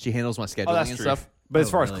 she handles my scheduling Oh, that's and true. stuff. But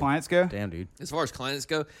as far as really? clients go, Damn, dude. As far as clients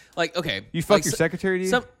go, like okay, you fuck like, your secretary, dude.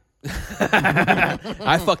 Some,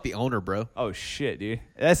 I fuck the owner, bro. Oh shit, dude.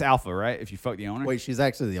 That's alpha, right? If you fuck the owner. Wait, she's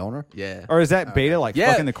actually the owner? Yeah. Or is that beta like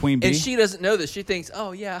Yeah, fucking the queen bee? and she doesn't know this. She thinks,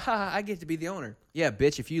 "Oh yeah, I get to be the owner." Yeah,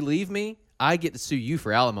 bitch. If you leave me, I get to sue you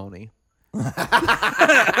for alimony.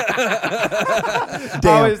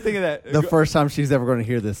 I was thinking that. The first time she's ever going to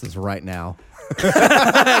hear this is right now. Yep.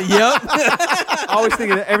 I always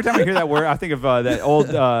think of that, every time I hear that word, I think of that old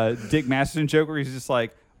Dick Masterson joke where he's just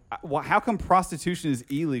like, well, how come prostitution is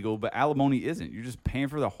illegal but alimony isn't? You're just paying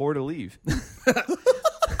for the whore to leave.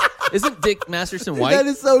 Isn't Dick Masterson white? That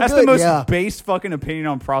is so That's good. the most yeah. base fucking opinion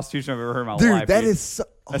on prostitution I've ever heard in my Dude, life. that dude. is so.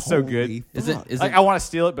 That's so good. holy Isn't fuck. isn't Like, I want to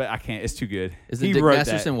steal it, but I can't. It's too good. isn't He Dick wrote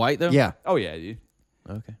Masterson that. white though? Yeah. Oh yeah, dude.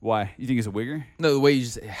 Okay. Why? You think he's a wigger? No, the way you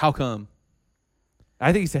just how come?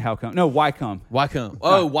 I think he said how come. No, why come? Why come?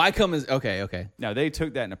 Oh, why come is okay. Okay. No, they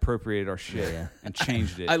took that and appropriated our shit and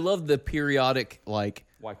changed it. I love the periodic like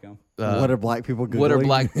Why come? What are black people Googling? what are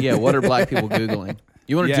black what are black people googling?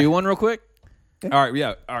 You want to Yeah. do one real quick? All right,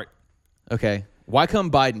 yeah, all right, Okay. Why come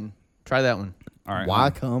Biden? Try that one. all right. Why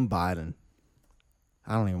come Biden?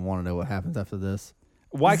 I don't even want to know what happens after this.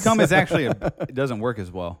 Why come is actually it doesn't work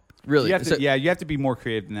as well. Really? You have to, So- yeah, you have to be more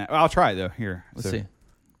creative than that. Well, I'll try it though. Here, Let's So, see.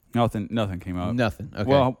 Nothing came up. Nothing. Okay.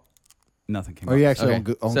 Well, nothing came Are up. you actually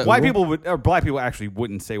Okay. on, on So- Google? White people would, or black people actually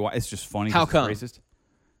wouldn't say why. It's just funny. 'cause How it's come? Racist.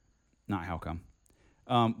 Not how come.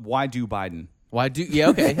 Why do Biden? Why do yeah,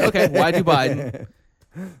 okay. Okay. Why do Biden?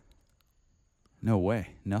 No way.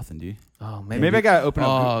 Nothing, dude. Oh man. Maybe I gotta open up.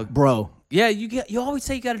 Oh Bro, yeah, you always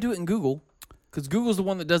say you got to do it in Google because Google's the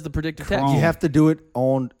one that does the predictive text. Chrome. you have to do it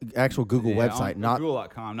on actual Google Yeah, website, on not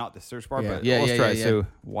Google.com, not the search bar. Yeah. But Yeah, let's yeah, try yeah, it. yeah. So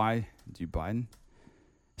why do Biden?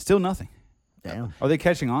 Still nothing. Damn. Are they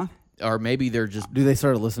catching on? Or maybe they're just Do they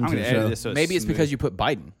start listening I'm to gonna the edit show? this. So maybe it's smooth. because you put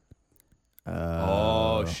Biden.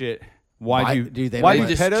 Oh shit! Why Why do do they why like-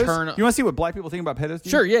 do just pedos? turn- You want to see what black people think about pedos? Dude?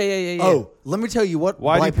 Sure. Yeah. Yeah. Yeah. Yeah. Oh, let me tell you what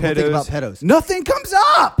Why black do people think about pedos? pedos. Nothing comes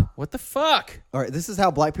up. What the fuck? All right, this is how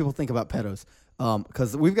black people think about pedos.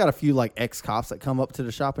 Because we've got a few like ex cops that come up to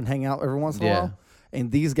the shop and hang out every once in a Yeah. while,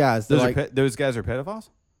 and these guys, they're Those like, those guys are pedophiles.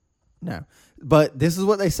 no, but this is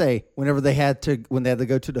what they say whenever they had to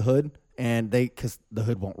go to the hood, and because the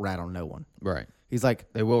hood won't rat on no one. Right. He's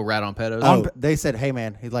like, They will rat on pedos. oh, they said, hey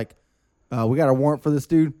man, he's like, we got a warrant for this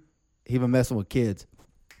dude. He been messing with kids,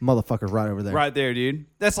 motherfuckers right over there, Right there, dude.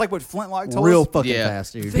 That's like what Flintlock told real us. fucking Yeah.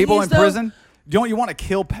 fast, dude. Thing People is, in though- prison. Don't you want to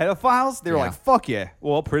kill pedophiles? They were Yeah. like, "Fuck yeah!"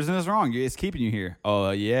 Well, prison is wrong. It's keeping you here.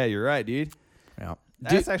 Oh yeah, you're right, dude. Yeah.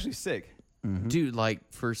 That's actually sick. Dude, like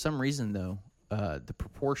for some reason though, the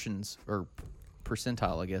proportions or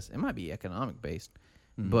percentile, I guess it might be economic based,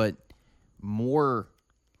 but more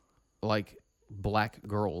like black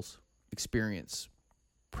girls experience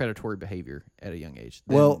predatory behavior at a young age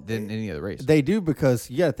than any other race. They do because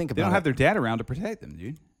you got to think about They don't it. have their dad around to protect them,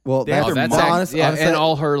 dude. well, they have that's, their that's mom. act- yeah, and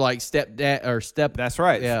all her like stepdad or step. That's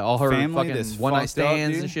right. Yeah, all her Family fucking that's one night fucked up,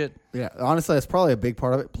 stands dude. and shit. yeah, honestly, that's probably a big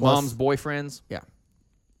part of it. Plus, Mom's boyfriends. yeah,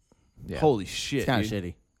 Yeah. Holy shit, it's kind of dude.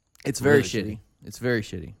 shitty. It's very really shitty. It's very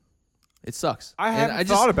shitty. It sucks. I And hadn't just-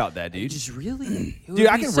 thought about that, It dude. just really, it would Dude,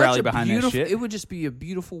 I be can such rally a behind that beautiful- shit. It would just be a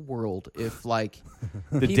beautiful world if, like,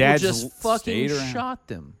 The people dads just fucking stayed around. shot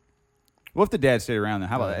them. What if the dad stayed around then?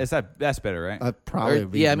 How about that? That's better, right? Probably Or-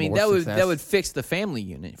 would be yeah, I mean more that would success. fix the family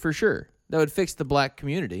unit for sure. That would fix the black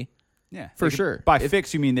community. yeah, for They could- sure. By If-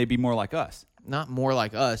 fix, you mean they'd be more like us? Not more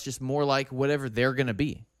like us, just more like whatever they're gonna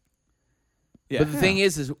be. Yeah. But the thing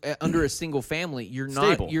is under a single family, you're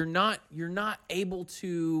Stable. not able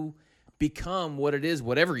to become what it is,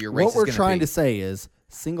 whatever your race What we're is trying be. to say is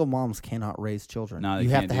single moms cannot raise children. No, they you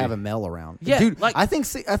have can't, to have dude. a male around. Yeah, dude. like- I think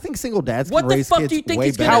single dads What can the raise fuck kids do you think way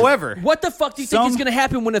is gonna? better. However, what the fuck do you think is some- going to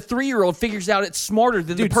happen when a 3-year-old figures out it's smarter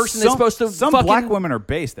than Dude, the person some, that's supposed to some fucking, black women are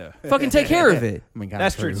based though. fucking take care of it? I mean, kinda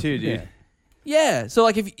That's true too, dude. Yeah. Yeah. So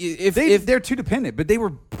like if They're too dependent, but they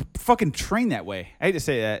were fucking trained that way. I hate to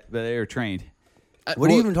say that, but they were trained. What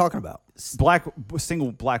are you even talking about?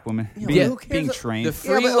 Single black women Yeah, who cares? being trained. The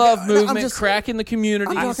free but, love I'm movement, just- cracking the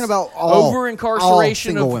community. I'm talking about all over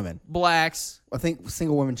incarceration single of women. blacks. I think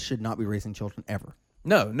single women should not be raising children ever.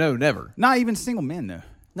 No, never. Not even single men though.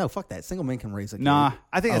 No, fuck that. Single men can raise a kid. Nah,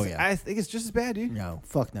 I think Oh, I think it's just as bad, dude. No,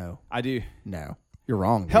 fuck no. I do. No. You're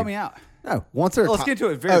wrong. Help dude. me out. No. Once they're Let's get to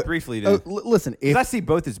it very briefly, dude. Listen, 'Cause I see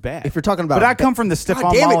both as bad. if you're talking about but I come from the Stefan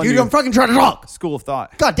God damn it, dude! Molyneux I'm fucking trying to talk. school of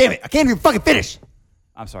thought. God damn it! I can't even fucking finish.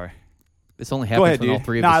 I'm sorry. This only Go happens ahead, when dude. all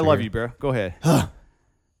three of Nah, us I are love here. you, bro. Go ahead.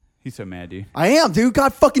 He's so mad, dude. I am, dude.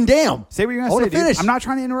 God fucking damn. Say what you're I gonna wanna say, dude. finish. I'm not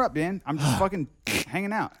trying to interrupt, man. I'm just fucking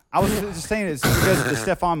hanging out. I was just saying it's because of the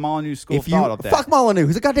Stefan Molyneux school of If you thought of that. fuck Molyneux,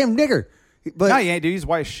 he's a goddamn nigger. But No, he ain't, dude. He's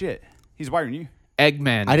white as shit. He's whiter than you.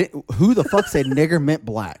 Eggman. I didn't. Who the fuck said nigger meant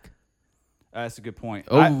black? That's a good point.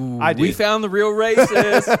 Oh, I we did. found the real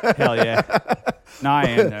racist. Hell yeah. No, I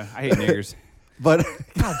am though. I hate niggers. But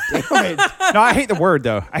God damn it. No, I hate the word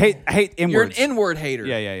though. I hate You're an N-words. N-word hater.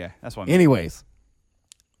 Yeah. That's what I mean. Anyways,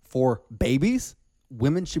 for babies,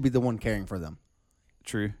 women should be the one caring for them.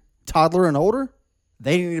 True. Toddler and older,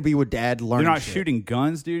 they need to be with dad learning. They're not shit. shooting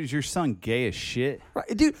guns, dude. Is your son gay as shit?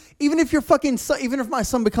 Right, dude. Even if your fucking son, even if my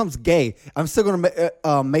son becomes gay, I'm still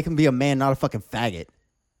gonna make him be a man, not a fucking faggot.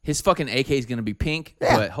 His fucking AK is going to be pink,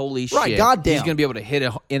 Yeah. but holy Right, shit. goddamn. He's going to be able to hit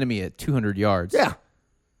an enemy at 200 yards. Yeah.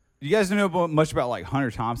 You guys don't know much about like Hunter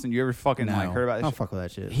Thompson. You ever fucking like heard about I this? don't fuck with that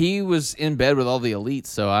shit. He was in bed with all the elites,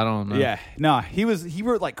 so I don't know. Yeah. No, he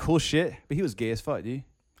wrote like cool shit, but he was gay as fuck, dude.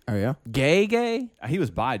 Oh yeah. Gay? He was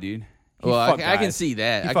bi, dude. He Well, fucked I can guys. see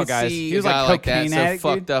that. He I fucked can guys. see He was a like guy like that cocaine so addict,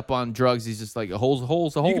 fucked dude. up on drugs. He's just like a hole's a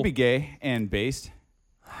hole. You could be gay and based.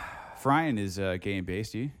 Fryan is gay and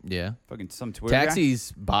based, dude. Yeah. Fucking some Twitter guy.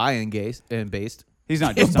 Taxi's bi and gay and based. He's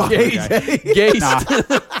not just some Twitter guy. Gay. Nah,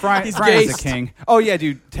 Fryan's gayst. a king. Oh yeah,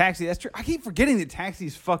 dude. Taxi. That's true. I keep forgetting that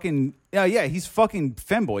Taxi's fucking. Yeah, he's fucking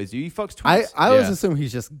femboys, dude. He fucks I twins. always Yeah. assume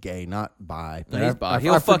he's just gay, not bi. No, But he's I- bi. I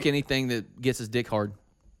He'll fuck forget- anything that gets his dick hard.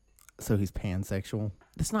 So he's pansexual.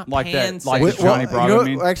 That's not Like that- pansexual. like Wait, Johnny Bravo what-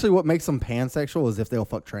 mean? actually, what makes them pansexual is if they'll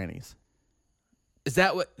fuck trannies. Is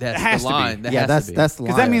that what? That's It has the to be. line. That yeah, has that's to be. that's the 'Cause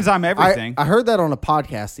line. that means I'm everything. I heard that on a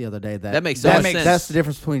podcast the other day. That makes so much sense. That's the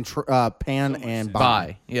difference between pan and bi.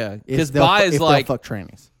 bi. Yeah, Is because they'll bi fu- is if they'll like fuck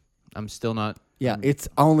trannies. I'm still not. Yeah, it's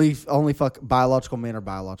only fuck biological men or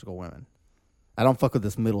biological women. I don't fuck with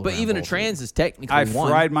this middle. But ground even a bullshit. trans is technically I've one.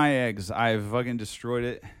 fried my eggs. I've fucking destroyed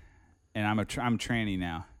it, and I'm tranny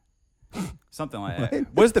now. Something like that.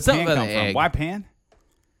 Where's the Something pan about come the from? egg. Why pan?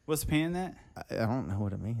 What's the pan in that? I don't know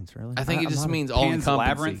what it means really. I think it I'm just not a- means all Pan's encompassing.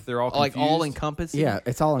 Labyrinth, they're all like all confused. encompassing. Yeah,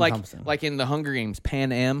 it's all like encompassing. like in the Hunger Games,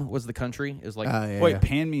 Pan Am was the country. Is like Yeah, Wait, yeah.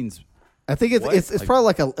 pan means. I think it's what? it's probably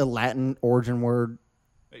like a Latin origin word.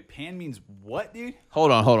 Wait, pan means what, dude?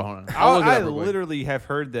 hold on. I'll look it I up real quick. literally have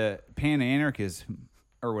heard that pan anarchism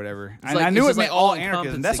or whatever. And like- I knew it's it just meant like all all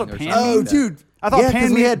anarchism. That's what pan encompassing or means. something. Oh, dude! I thought yeah, pan 'cause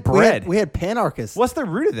we meant had bread. We had panarchists. What's the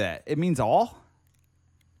root of that? It means all.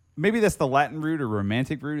 Maybe that's the Latin root or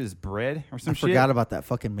romantic root is bread or some I shit. forgot about that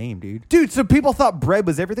fucking meme, dude. Dude, so people thought bread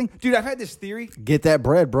was everything? Dude, I've had this theory. Get that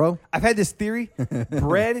bread, bro. I've had this theory.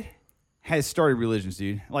 Bread has started religions,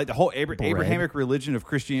 dude. Like the whole Abrahamic religion of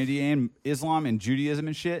Christianity and Islam and Judaism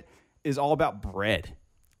and shit is all about bread.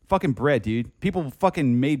 Fucking bread, dude. People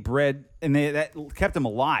fucking made bread and that kept them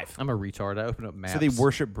alive. I'm a retard. I opened up maps. So they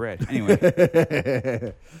worship bread.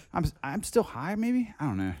 Anyway. I'm still high, maybe? I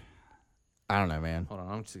don't know. I don't know, man. Hold on.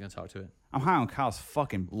 I'm just gonna talk to it. I'm high on Kyle's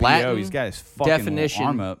fucking BO. Latin He's got his fucking arm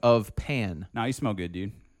definition up. of pan. No, you smell good,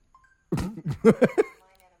 dude.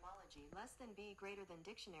 Etymology, less than be greater than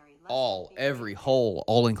dictionary. Less All, than be every, whole,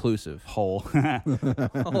 all inclusive. Hole.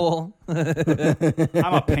 Whole. I'm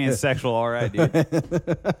a pansexual, all right,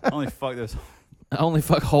 dude. Only fuck those. I only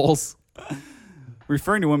fuck holes.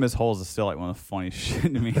 Referring to women as holes is still like one of the funniest shit to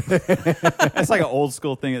me. It's like an old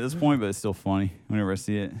school thing at this point, but it's still funny whenever I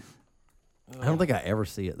see it. I don't think I ever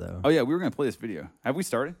see it though. Oh yeah, we were gonna play this video. Have we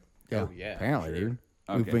started? Oh, yeah, apparently, dude.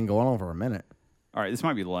 We've Okay. been going on for a minute. All right, this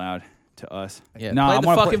might be loud to us. Yeah, Nah, play I the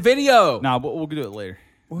wanna fucking video. Nah, but we'll do it later.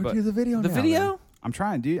 We'll But do the video. the now, video? then. I'm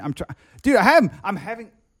trying, dude. Dude, I'm having.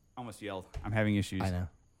 I almost yelled. I'm having issues. I know.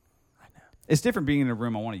 It's different being in a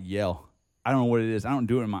room. I want to yell. I don't know what it is. I don't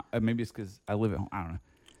do it in my. Maybe it's because I live at home. I don't know.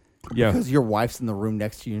 Yeah, Because your wife's in the room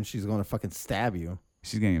next to you and she's going to fucking stab you,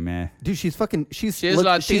 she's getting mad. dude. She's fucking. She's She's Lat-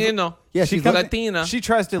 Latino. Yeah, She she's comes- Latina. She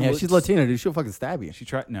tries to. Yeah, she's Latina, dude. She'll fucking stab you. She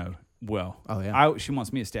tried. No. Well. Oh, yeah. She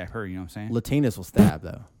wants me to stab her. You know what I'm saying? Latinas will stab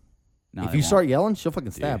though. No, if they you won't. start yelling, she'll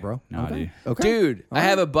fucking stab, Yeah. bro. No, okay. dude. Okay, Dude, All I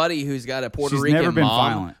have right. a buddy who's got a Puerto She's Rican never been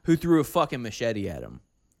mom violent. who threw a fucking machete at him.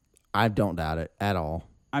 I don't doubt it at all.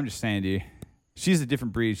 I'm just saying, dude. She's a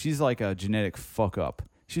different breed. She's like a genetic fuck up.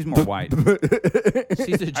 She's more white.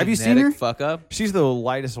 She's a Have you seen her? genetic fuck up. She's the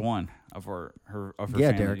lightest one of her Yeah,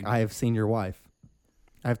 family. Derek, I have seen your wife.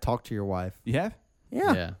 I have talked to your wife. You have?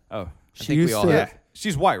 Yeah. Oh. I She think we used all to- have. Yeah.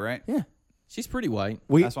 She's white, right? Yeah. She's pretty white.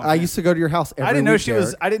 That's what I'm I saying. used to go to your house every I didn't know week, she was.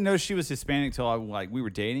 Derek. I didn't know she was Hispanic till we were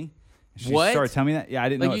dating. She What? started telling me that. Yeah, I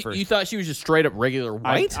didn't know Like at first. you thought she was just straight up regular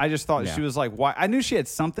white? I just thought Yeah. she was like white. I knew she had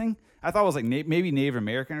something. I thought it was like maybe Native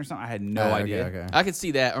American or something. I had no idea. Okay. I could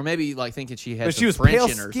see that, or maybe like thinking she had But some she was French pale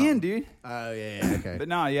in her or skin, something. dude. Oh yeah. Okay. But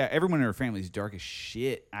no, yeah, everyone in her family is dark as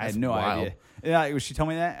shit. I That's had no wild. idea. Yeah, when she told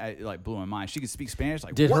me that, it like blew my mind. She could speak Spanish.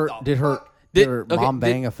 Like, Did what her the did her fuck? did Did- her okay, mom did-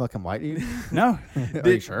 bang a fucking white dude? No. Are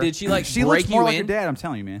you sure? Did she like She break looks more you like in? her dad. I'm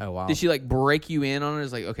telling you, man. Oh wow. Did she like break you in on it?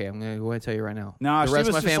 It's like, okay, I'm gonna go ahead and tell you right now. No, the she rest was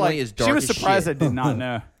of my just family like, is dark she was as surprised shit. I did not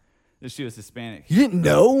know that she was Hispanic. You didn't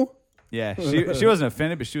know? Yeah, she wasn't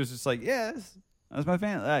offended, but she was just like, yeah, that's my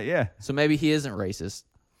family. Yeah. So maybe he isn't racist.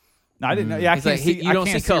 No, I didn't know. Yeah, I He's can't like, see. you don't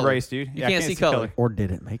I can't see color. race, dude. You Yeah, I can't see color. Or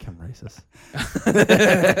did it make him racist?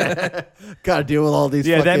 Got to deal with all these.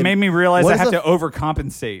 Yeah, that fucking- made me realize What I is have a- to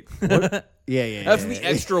overcompensate. Yeah. That's me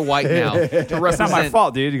extra white now to That's not represent. my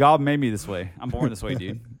fault, dude. God made me this way. I'm born this way,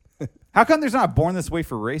 dude. How come there's not a born this way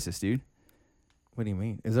for racist, dude? What do you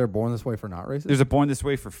mean? Is there a born this way for not racist? There's a born this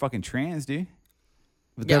way for fucking trans, dude.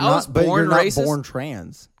 But Yeah, they're I was not, but born you're not racist. born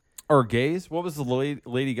trans. Or gays. What was the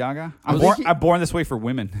Lady Gaga? I think I'm born this way for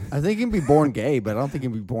women. I think you can be born gay, but I don't think you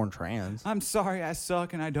can be born trans. I'm sorry, I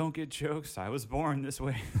suck and I don't get jokes. I was born this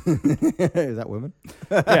way. Is that women?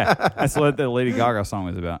 Yeah, that's what the Lady Gaga song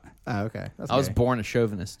was about. Oh, okay. That's I was gay. born a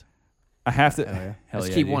chauvinist. I have to. Oh, yeah. Hell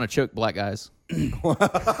Just yeah, keep dude. wanting to choke black guys.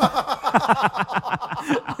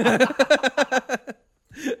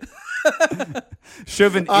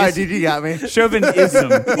 Chauvinism. All right, dude, you got me. Chauvinism,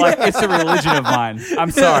 like it's a religion of mine.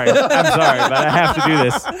 I'm sorry, but I have to do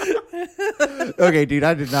this. Okay, dude,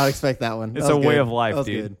 I did not expect that one. It's That a was way good. of life, That was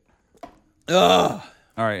dude. good. All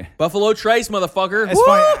right. Buffalo Trace, motherfucker. It's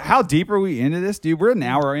funny. How deep are we into this, dude? We're an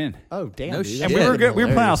hour in, Oh, damn, No dude. shit. that's and we were fucking good. We were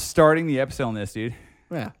planning on hilarious. starting the episode on this, dude.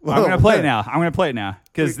 Yeah. I'm gonna play it now. I'm gonna play it now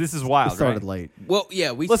because this is We wild. started Right? late. Well,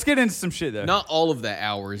 yeah, we Let's get into some shit though. not all of that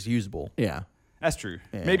hour is usable. Yeah. That's true.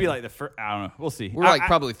 Yeah. Maybe like the first. I don't know. We'll see. We're like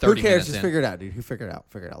probably 30 Who cares? minutes Just in. figure it out, dude. Who figure it out?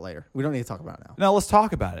 Figure it out later. We don't need to talk about it now. No, let's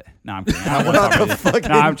talk about it. No, I'm kidding. I don't want to talk about it.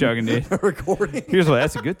 No, I'm joking, dude. Recording. Here's what.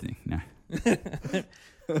 That's a good thing. No.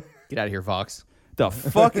 Get out of here, Vox. The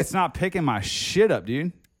fuck? It's not picking my shit up,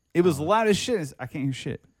 dude. It was loud as shit. I can't hear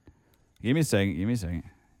shit. Give me a second.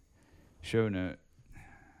 Show note.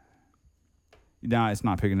 No, it's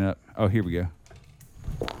not picking it up. Oh, here we go.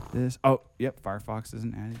 This. Oh, yep. Firefox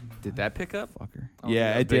isn't added. Did that pick up? Fucker. Oh,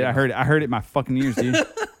 Yeah, yeah, it big did. I enough. heard it. I heard it in my fucking ears, dude.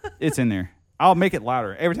 It's in there. I'll make it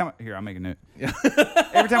louder every time. Here, I'll make a note.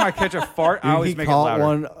 Every time I catch a fart, I Dude, always he make it caught louder.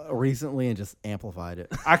 one recently and just amplified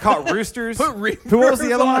it. I caught roosters. Put Who what was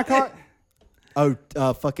the other one I caught? Oh,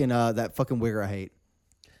 fucking that fucking wigger I hate.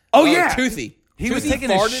 Oh yeah, Toothy. He was Toothy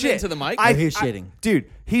taking a farted shit into the mic. Oh, he's shitting. Dude,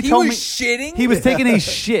 he He told was me shitting? He was taking a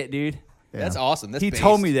shit, dude. That's awesome. That's He based.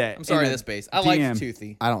 told me that I'm sorry, in a that's based. I like DM.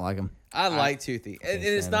 Toothy. I don't like him. I like Toothy, and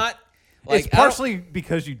it's not like It's partially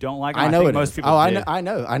because you don't like him. I know think it most is. people Oh, did. I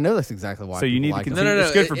know that's exactly why. So you people need to like him. continue-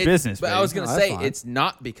 It's good for business, But baby. I was gonna No, that's say fine. it's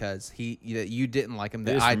not because that you didn't like him It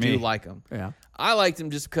that is I for do me. like him. Yeah. I liked him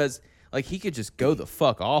just because like he could just go the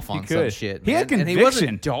fuck off on some could. shit. He had man. And he conviction.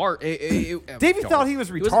 wasn't dark. Davey thought he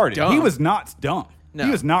was wasn't retarded. dumb. He was not dumb. No.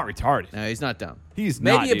 He was not retarded. No, he's not dumb. He's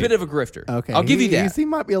maybe not, a dude. bit of a grifter. Okay, I'll give you that. He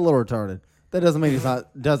might be a little retarded. That doesn't mean he's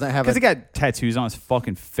not. Doesn't have. Because he got tattoos on his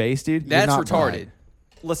fucking face, dude. That's not retarded. blind.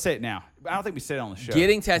 Let's say it now. I don't think we said it on the show.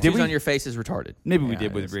 Getting Did tattoos we? on your face is retarded. Maybe we Yeah, did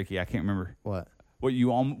it with is. Ricky. I can't remember what. what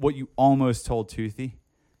you almost told Toothy.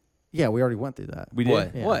 Yeah, we already went through that. We did.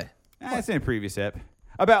 What? Yeah. What? It's in a previous ep.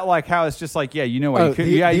 About like how it's just like, yeah, you know what? you could,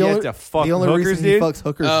 the you only, have to fuck the only hookers, reason dude. he fucks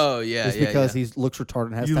hookers. Oh, yeah, is yeah, because yeah. he looks retarded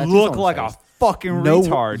and has You tattoos look on like his a face. fucking No,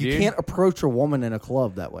 retard, you dude. can't approach a woman in a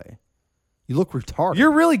club that way. You look retarded.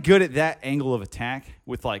 You're really good at that angle of attack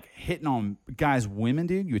with like hitting on guys, women,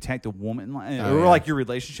 dude. You attack the woman, or yeah. like your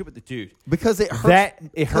relationship with the dude, because it hurts.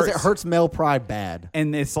 It because it hurts. hurts male pride bad.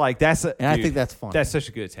 and it's like that's. And I think that's funny. That's such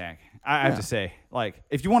a good attack. I have Yeah. to say, like,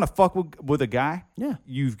 if you want to fuck with a guy, Yeah.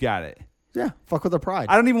 you've got it. Yeah, fuck with the pride.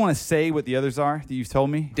 I don't even want to say what the others are that you've told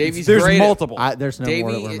me. Davy's There's great at- multiple. There's no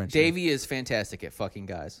more that we're mentioning. Davey is fantastic at fucking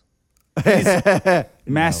guys. Not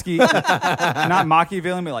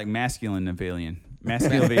Machiavellian, but like masculine-avalian.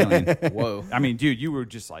 Masculine-avalian. Whoa. I mean, dude, you were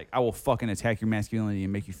just like, I will fucking attack your masculinity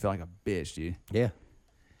and make you feel like a bitch, dude. Yeah,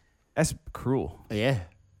 That's cruel. yeah.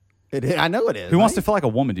 I know it is. Who wants to feel like a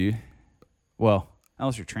woman, dude? Well,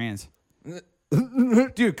 unless you're trans.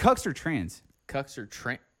 Dude, cucks are trans. Cucks are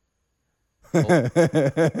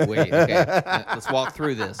Wait, okay. Let's walk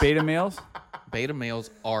through this. Beta males? Beta males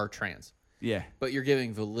are trans, Yeah. but you're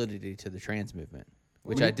giving validity to the trans movement,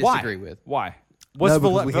 which Why? I disagree with. Why? What's,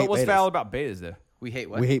 because we hate what's betas. valid about betas, though? We hate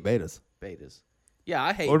what? We hate betas. betas. Yeah,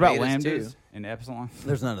 I hate What about betas lambdas too. and epsilon?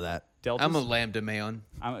 There's none of that. Deltas? I'm a lambda man.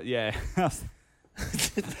 Yeah.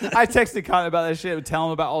 I texted Cotton about that shit. Would tell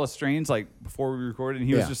him about all the strains like before we recorded, and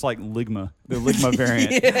he was Yeah. just like Ligma, the Ligma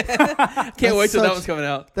variant. Can't wait till that such- one's coming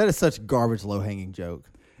out. That is such garbage, low hanging joke.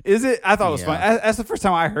 Is it? I thought it was Yeah. funny. That's the first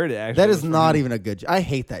time I heard it. Actually, That It is was not funny. even a good. I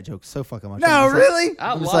hate that joke so fucking much. No, I'm just like- really?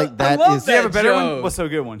 I I'm just love, like, that I love is- Do you have a better one? joke. What's a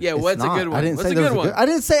good one? Yeah, It's what's a not. good one? I didn't What's say a there good was one? I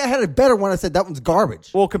didn't say I had a better one. I said that one's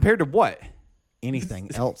garbage. Well, compared to what? Anything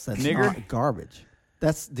else that's Nigger? not garbage.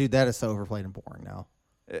 Dude, that is so overplayed and boring now.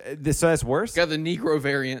 So that's worse. Got the Negro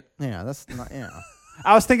variant. Yeah, that's not. Yeah,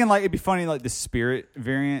 I was thinking like it'd be funny like the spirit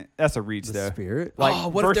variant. That's a reach the though. spirit. Like, Oh,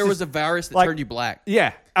 what if there versus- was a virus that like- turned you black?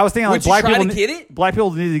 Yeah, I was thinking like Would you black try people. to get it? Black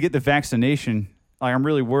people need to get the vaccination. Like I'm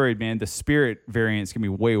really worried, man. The spirit variant's gonna be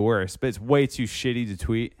way worse, but it's way too shitty to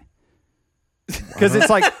tweet. Because it's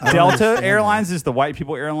like Delta understand Airlines is the white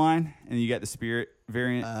people airline, and you got the spirit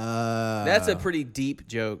variant. That's a pretty deep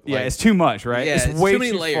joke. yeah, Like, it's too much, right? yeah, it's it's way too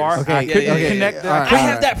many too layers. far. Okay, I couldn't yeah, yeah, connect. yeah. the- All I right, I couldn't-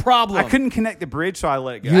 have that problem. I couldn't connect the bridge, so I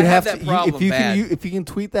let it go. You'd I have have to that problem if you bad. can if you can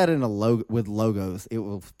tweet that in a logo with logos, it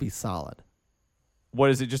will be solid. What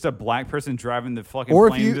is it? Just a black person driving the fucking Or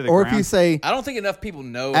if plane to you the or ground? if you say I don't think enough people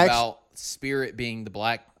know Actu- about Spirit being the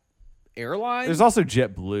black airline. There's also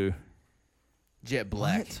JetBlue. Jet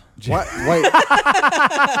Black. why,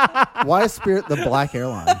 wait, why is Spirit the black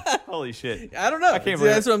airline? Holy shit! I don't know. can't See,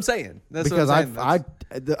 believe that's what I'm saying. That's Because what I'm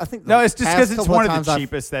saying. I think No, it's just past because it's couple one of times the I've-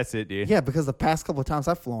 cheapest. That's it, dude. Yeah, because the past couple of times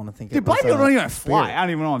I've flown, I think Dude, it black was, people don't even fly. Spirit. I don't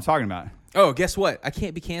even know what I'm talking about. Oh, guess what? I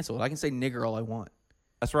can't be canceled. I can say nigger all I want.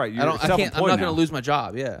 That's right. You're I can't. I'm self-employed not now. going to lose my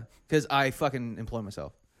job. Yeah, because I fucking employ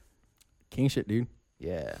myself. King shit, dude.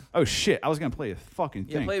 Yeah. Oh shit! I was gonna play a fucking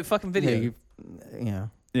Yeah. thing. Play a fucking video. Yeah,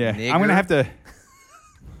 Yeah, Nigger. I'm gonna have to.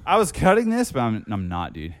 I was cutting this, but I'm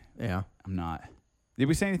not, dude. yeah. I'm not. Did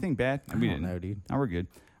we say anything bad? I We don't didn't. know, dude. No, we're good.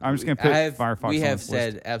 I'm just gonna put Firefox. We on have this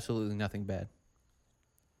said list. absolutely nothing bad.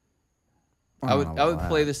 I I would. don't know I would about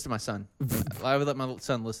play that. this to my son. I would let my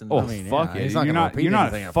son listen to Oh this. mean, fuck yeah, it! he's not You're gonna not. repeat You're not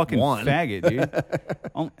anything a at fucking one. faggot,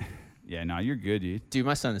 dude. Yeah, no, you're good, dude. Dude,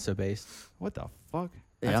 my son is so based. What the fuck?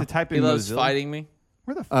 I Yeah. have to type He in loves Mozilla. fighting me.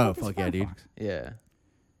 Where the Oh, fuck is fuck yeah, dude. Firefox? Yeah.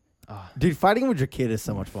 Dude, fighting with your kid is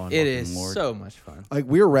so much fun. It is Lord. so much fun. Like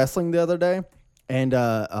we were wrestling the other day, and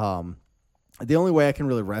the only way I can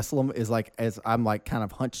really wrestle him is like as I'm like kind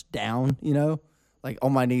of hunched down, you know, like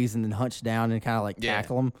on my knees and then hunched down and kind of like Yeah.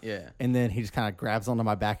 tackle him. Yeah. And then he just kind of grabs onto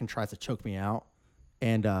my back and tries to choke me out.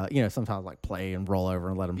 And you know, sometimes like play and roll over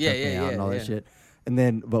and let him Yeah, choke me yeah, out and all yeah. that shit. And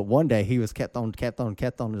then, but one day he was kept on,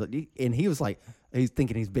 and he was like, he's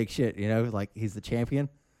thinking he's big shit, you know, like he's the champion.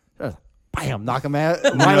 Just, bam, knock him out,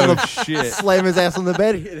 right on No the shit. slam his ass on the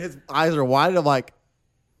bed, and his eyes are wide. I'm like,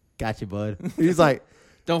 got you, bud. He's like,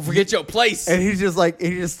 Don't forget your place. and he's just like,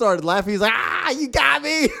 he just started laughing. He's like, you got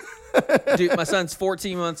me. Dude, my son's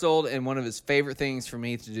 14 months old, and one of his favorite things for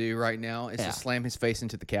me to do right now is Yeah. to slam his face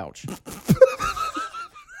into the couch.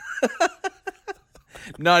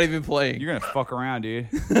 Not even playing. You're gonna fuck around, dude.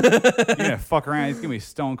 You're gonna fuck around. He's gonna be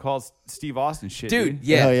Stone Cold Steve Austin shit, Dude, dude.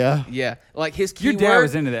 yeah. Hell yeah. Yeah. Like his Your keyword. dad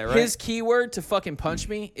was into that, right? His keyword to fucking punch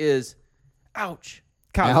me is ouch.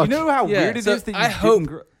 Kyle, Ouch. you know how Yeah. weird it so is that you I hope, didn't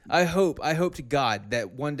grow- I hope to God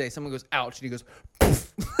that one day someone goes ouch and he goes,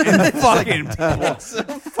 and fucking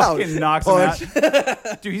fucking knocks him punch.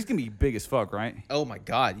 out. Dude, he's gonna be big as fuck, right? oh my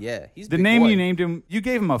God, yeah. He's a The big name boy. you named him, you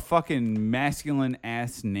gave him a fucking masculine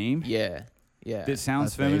ass name Yeah. Yeah. that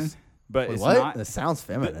sounds That's feminine, based. but Wait, it's what? not That sounds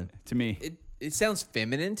feminine. to me. It sounds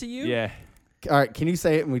feminine to you? Yeah, All right, can you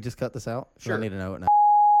say it and we just cut this out? 'Cause Sure. I need to know it now.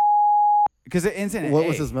 because it ends in an What A.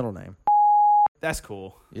 was his middle name? That's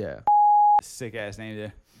cool. Yeah. Sick ass name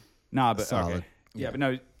there. Nah, but Solid. okay. Yeah, Yeah. but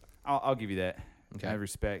no, I'll give you that. Okay. I have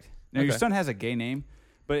respect. Now your Okay. son has a gay name,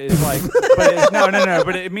 but it's like, but it's, no,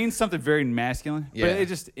 but it means something very masculine. Yeah. But it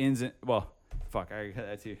just ends in fuck. I already cut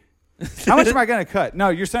that too. How much am I gonna cut? No,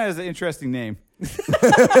 your son has an interesting name. No,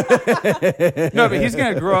 but he's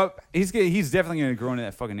gonna grow up. He's definitely gonna grow into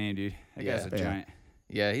that fucking name, dude. That guy's a Yeah. giant.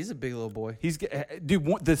 Yeah, he's a big little boy. Dude.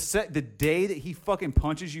 The day that he fucking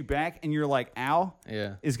punches you back and you're like, "Ow,"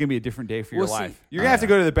 Yeah. is gonna be a different day for your Well, see, life. You're gonna have to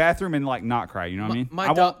go to the bathroom and like not cry. You know what I mean? My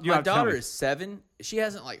I won't- you don't my have to tell daughter me. is 7. She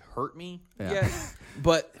hasn't like hurt me Yeah. yet,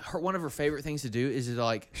 but one of her favorite things to do is to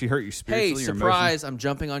like, She hurt you hey, spiritually or surprise! I'm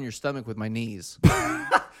jumping on your stomach with my knees. emotionally?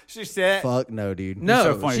 She said, Fuck no, dude. No,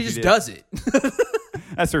 so funny she if you just did. does it.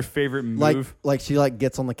 That's her favorite move. Like she like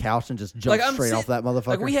gets on the couch and just jumps I'm straight off that motherfucker.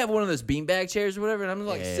 Like we have one of those beanbag chairs or whatever, and I'm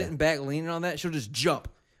like sitting back leaning on that. She'll just jump.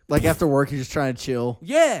 Like after work, you're just trying to chill.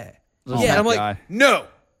 Yeah. Oh yeah. my I'm like, God.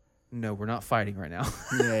 no, we're not fighting right now.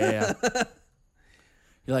 Yeah.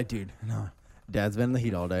 You're like, dude, no. Dad's been in the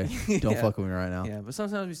heat all day. Don't fuck with me right now. Yeah, but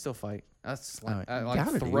sometimes we still fight. I Oh, like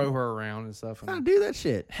gotta, throw dude. her around and stuff. Gotta do that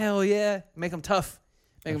shit. Hell yeah, make them tough.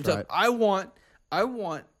 Make them That's tough. right. I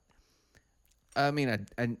want. I mean,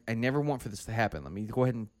 I never want for this to happen. Let me go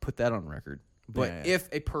ahead and put that on record. But Yeah. if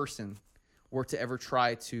a person were to ever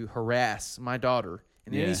try to harass my daughter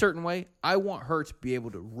in Yeah. any certain way, I want her to be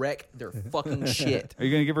able to wreck their fucking shit. Are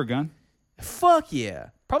you gonna give her a gun? Fuck yeah.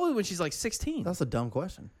 Probably when she's like 16. That's a dumb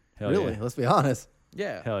question. Hell really? yeah. Let's be honest.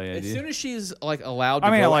 Yeah. Hell yeah, As dude. soon as she's like allowed to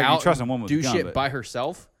I mean, go like, you out trust a and woman with do a gun, shit but- by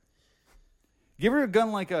herself. Give her a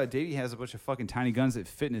gun like Davey has a bunch of fucking tiny guns that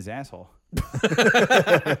fit in his asshole.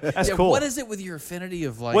 That's Yeah, cool. what is it with your affinity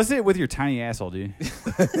of like? What's it with your tiny asshole, dude? You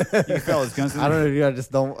can fit all his guns in I there? don't know. Dude, I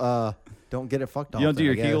just don't get it fucked off. You don't do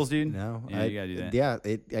then, your I guess. Kegels, dude? No. Yeah, you gotta do that. Yeah,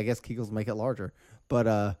 I guess Kegels make it larger,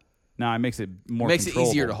 but No, it makes it more makes it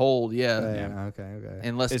easier to controllable. hold? Yeah. okay.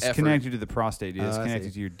 And less It's effort. connected to the prostate, dude. It's I connected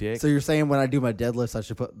see. to your dick. So you're saying when I do my deadlifts, I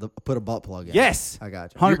should put a butt plug in? Yes. I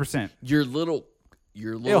got you. 100%. Your little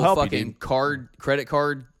help you, fucking dude. credit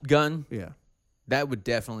card gun. Yeah. That would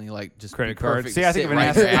definitely like just Credit be card. perfect See, to I think sit of an right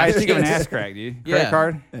ass. in your I think of an cheeks. ass crack, dude. Yeah. Credit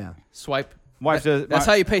card. Yeah. Swipe. Wife does. That's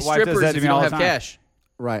my how you pay wife does strippers that to if me you all don't the have time. cash.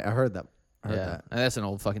 Right. I heard that. Yeah, and that's an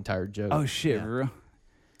old fucking tired joke. Oh shit, for real.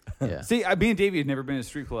 Yeah. See, me and Davey had never been to a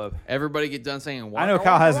strip club. Everybody get done saying. I know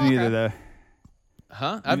Kyle hasn't either though.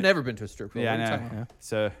 Huh? I've never been to a strip club. Yeah, What are you I talking know. about?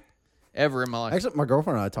 So Ever in my life. Actually, my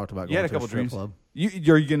girlfriend and I talked about you going had a to couple strip dreams. club.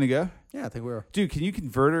 Are you gonna go? Yeah, I think we were. Dude, can you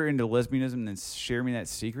convert her into lesbianism and then share me that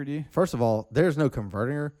secret, dude? First of all, there's no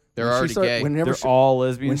converting her. They're When she already gay. Whenever They're all when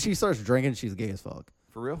lesbians. she starts drinking, she's gay as fuck.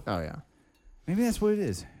 For real? Oh yeah. Maybe that's what it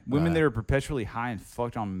is. Women that are perpetually high and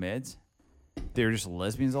fucked on meds, they're just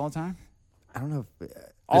lesbians all the time. I don't know. If,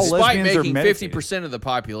 All Despite lesbians are making medicated. 50% of the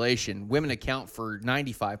population, women account for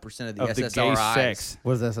 95% of the of the SSRIs. gay sex.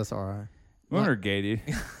 what is SSRI? Women are gay, dude.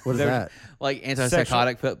 What is They're- that? Like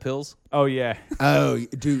antipsychotic pills. Oh yeah, Oh,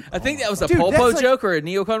 dude. I think that was a Dude, Polpo that's like- joke or a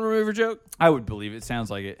neocon remover joke. I would believe it. Sounds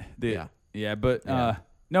like it. Yeah, but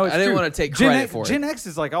no, it's I didn't true. wanna take Gen credit X, for it. Gen X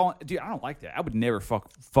is like all, dude. I don't like that. I would never fuck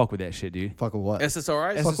with that shit, dude. Fuck with what?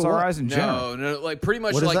 SSRIs? Fuck with SSRIs in general. No, like pretty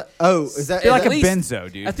much What is like that? Oh, is that They're like at a least-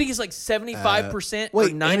 benzo, dude. I think it's like 75%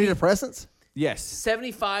 wait? or 90 Antidepressants? Yes.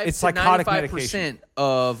 75 It's to psychotic 95%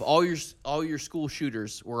 of all your school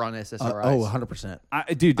shooters were on SSRIs.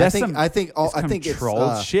 100%. Dude, that's I think it's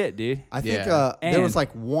controlled shit, dude. I think Yeah. there was And-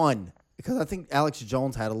 like one because I think Alex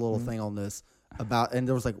Jones had a little thing on this about, and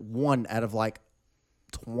there was like one out of like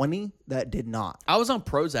 20 that did not. I was on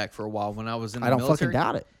Prozac for a while when I was in the I don't military. fucking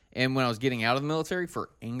doubt it. And when I was getting out of the military for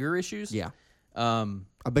anger issues. Yeah, Um,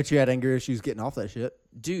 I bet you had anger issues getting off that shit.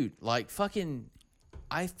 dude, like fucking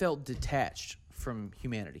I felt detached from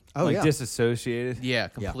humanity. Oh like yeah, disassociated Yeah,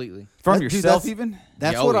 completely. from Dude, yourself, that's- even.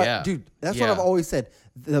 That's Yeah, what oh, yeah. That's Yeah. what I've always said.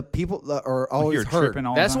 The people that are always You're hurt. tripping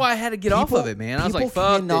all That's the time. why I had to get off of it, man. I was like, people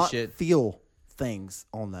fuck cannot this shit. Feel things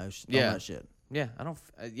on those. Yeah. on that shit. Yeah, I don't.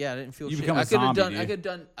 Yeah, I didn't feel You shit. become a I could have zombie, done.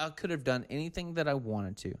 dude. I could have done anything that I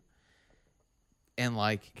wanted to, and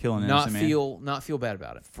like Kill an not innocent man. not feel bad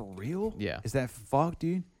about it. For real? Yeah. Is that fucked,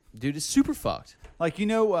 dude? Dude, it's super fucked. Like,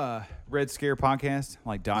 Red Scare podcast,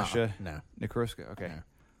 like Dasha no. Nikroska. Okay,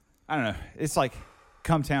 I don't know. It's like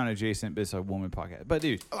Come Town adjacent, but it's a woman podcast. But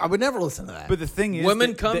dude, I would never listen to that. but the thing is,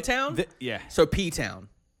 Women that- Come that- Town? that- yeah. So P Town.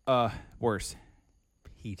 Worse.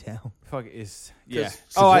 P-Town. Fuck is yeah.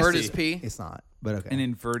 The I word see. is P. It's not. But okay. An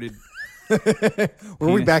inverted. Were we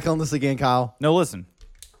penis. back on this again, Kyle? No, listen.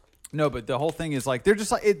 No, but the whole thing is like they're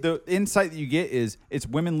just like the insight that you get is it's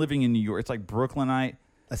women living in New York. It's like Brooklynite.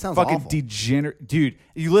 That sounds fucking awful. degenerate, dude.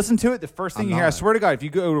 You listen to it. The first thing I'm you hear, I not. swear to God, if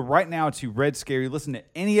you go right now to Red Scare, you listen to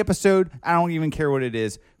any episode. I don't even care what it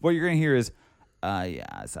is. What you're gonna hear is,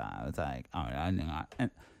 yeah. So I was like, oh,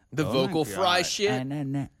 The vocal fry shit.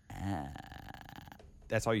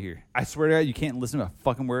 That's all you hear. I swear to God, you can't listen to a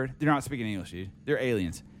fucking word. They're not speaking English, dude. They're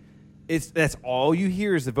aliens. That's all you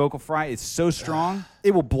hear is the vocal fry. It's so strong,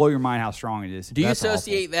 it will blow your mind how strong it is. Do you That's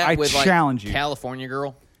associate that I with like challenge you. California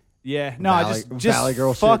Girl? Yeah, no, Valley- just Valley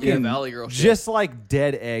Girl shit, fucking yeah. Valley Girl shit. just like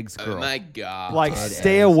Dead Eggs girl. Oh my god! like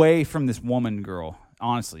stay away from this woman girl.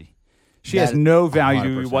 Honestly, she has That- no value 100%,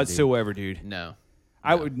 to you whatsoever, dude. no,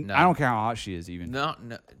 I would. no. I don't care how hot she is, even. no,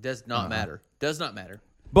 does not matter. Does not matter.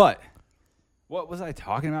 But what was I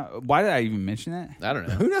talking about? Why did I even mention that? I don't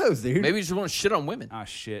know. Who knows, dude? Maybe you just want to shit on women. Oh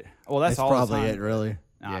shit. Well, that's That's all probably the time. it, really.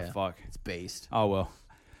 Ah, Yeah. fuck. It's based. Oh well.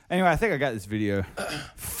 Anyway, I think I got this video.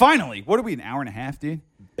 Finally, what are we? An hour and a half, dude?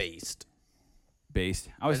 Based. Based.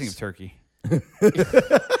 I always think of turkey.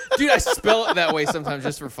 Dude, I spell it that way sometimes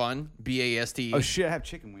just for fun. B-A-S-T. Oh shit! I have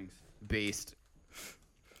chicken wings. Based.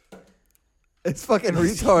 It's fucking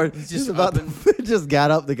retard. He's Just just about to, just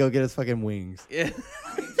got up to go get his fucking wings. Yeah.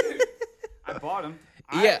 I bought them.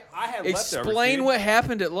 Yeah. I had leftovers. Explain dude. what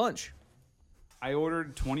happened at lunch. I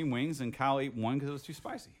ordered 20 wings and Kyle ate one because it was too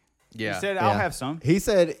spicy. Yeah. He said, "I'll Yeah. have some." He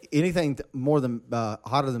said anything more than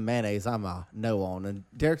hotter than mayonnaise, I'm a no on. And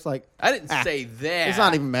Derek's like, I didn't say that. it's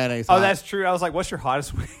not even mayonnaise. Oh, hot." that's true. I was like, "What's your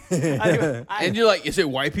hottest wing?" And you're like, is it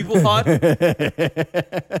white people hot?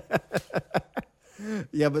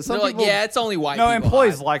 Yeah, but some They're like, people. yeah, it's only white No, people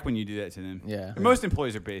employees hot. like when you do that to them. Yeah. Most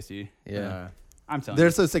employees are based, dude. Yeah. I'm telling They're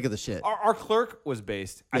you. so sick of the shit. Our clerk was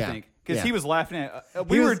based, I Yeah. think, because Yeah. he was laughing at. He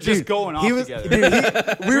We were was- just dude, going off he was- together. dude,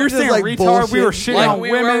 we were just, saying like, retard. We were bullshit. shitting Like on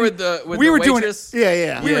we women. were with the we were doing waitress. Yeah,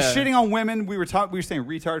 yeah. We were Yeah. shitting on women. We were saying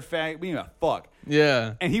retard, fag. We didn't give a fuck.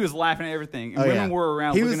 Yeah. And he was laughing at everything. And Oh, women yeah. were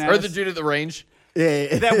around He looking was- at Or us. the dude at the range.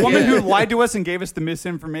 Yeah. That woman Yeah. who lied to us and gave us the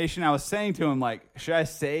misinformation, I was saying to him, like, should I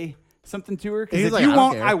say something to her? Because He's if like, you "I don't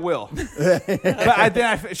won't, care." I will. But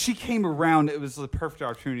then she came around. It was the perfect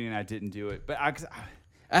opportunity, and I didn't do it. But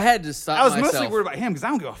I had to stop I was myself. mostly worried about him because I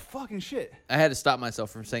don't give a fucking shit. I had to stop myself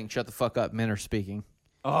from saying, shut the fuck up, men are speaking.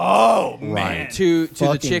 Oh, man. To the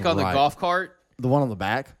Fucking chick on the right. golf cart. The one on the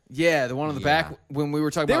back. Yeah, the one on the Yeah. back when we were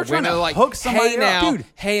talking They were about trying women. to Like, hook somebody hey up. now, Dude.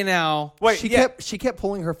 hey now. Wait, She yeah. kept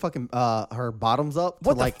pulling her fucking her bottoms up to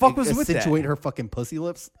What the like fuck was with that? accentuate her fucking pussy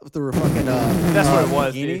lips through her fucking That's what it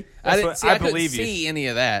was, bikini. dude. I That's didn't what- see. I couldn't believe you. see any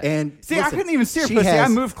of that. And See, I listen, couldn't even see her she pussy. I has-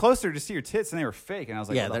 moved closer to see her tits, and they were fake. And I was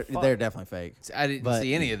like, Yeah, what the fuck? they're definitely fake. I didn't but-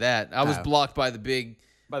 see any of that. I was Oh. blocked by the big,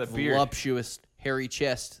 By the beard. voluptuous, hairy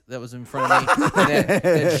chest that was in front of me. And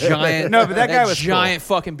that giant. No, but that guy was giant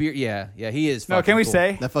fucking beard. Yeah, yeah, he is. No, fucking can we cool.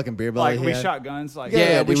 say? That fucking beer belly. Like, he we had. shot guns. Like,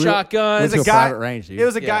 Yeah, we dude, shot guns. went It was to a guy. private range, dude. It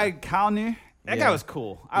was a Yeah. guy, Kyle knew. That Yeah. guy was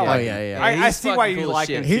cool. I Yeah. like Oh, him. yeah, yeah. I He's see why fucking you cool as like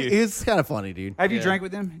shit. him He, too. he's kind of funny, dude. Have you Yeah. drank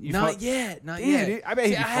with him? You Not fuck- yet, not Yeah, yet. dude, I bet See,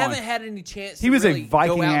 he'd be I fun. haven't had any chance. He to was really a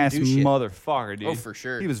Viking go out and ass do shit. motherfucker, dude. Oh, for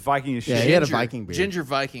sure. He was Viking as Yeah, shit. he had a Ginger- Viking beard. Ginger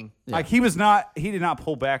Viking. Like he was not. He did not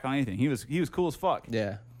pull back on anything. He was cool as fuck.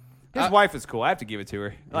 Yeah. His wife is cool. I have to give it to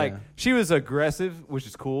her. Like Yeah. she was aggressive, which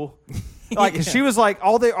is cool. Like 'cause she was like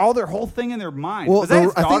all their whole thing in their mind. Well, was that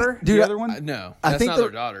his I think- daughter? dude, the other one? No, I that's think not the,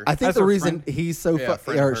 their daughter. I think That's the her reason friend. he's so Yeah,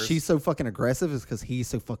 friend of or hers. she's so fucking aggressive is because he's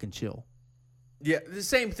so fucking chill. Yeah, the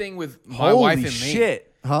same thing with my Holy wife and me.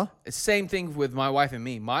 shit! Huh? It's the same thing with my wife and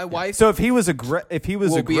me. My wife So if he was will be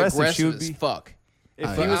aggressive, she would as be. fuck.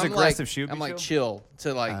 If But he was I'm aggressive, like, she would be. I'm like chill?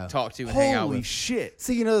 chill to like talk to and hang out Holy with. shit!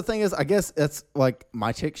 See, you know the thing is, I guess that's like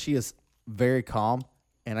my chick. She is very calm,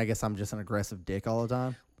 and I guess I'm just an aggressive dick all the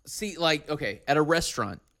time. See, like, okay, at a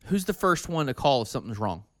restaurant, who's the first one to call if something's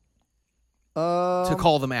wrong? To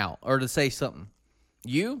call them out or to say something?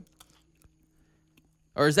 You?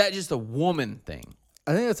 Or is that just a woman thing?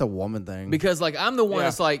 I think it's a woman thing. Because like I'm the one Yeah.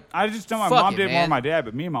 that's like, I just know my fuck mom it, did more man. than my dad,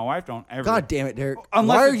 but me and my wife don't ever. God damn it, Derek!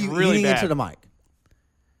 Unless Why are it's you really eating bad. into the mic?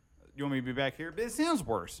 You want me to be back here? But it sounds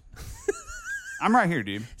worse. I'm right here,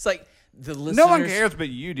 dude. it's like the listeners. No one cares but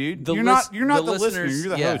you, dude. You're not the listener. You're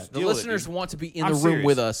the yeah, host. the Deal with it, listeners dude. want to be in I'm the room serious.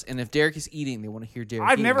 with us, and if Derek is eating, they want to hear Derek.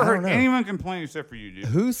 I've eating. never I heard don't know. anyone complain except for you, dude.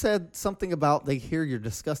 Who said something about they hear your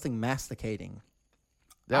disgusting masticating?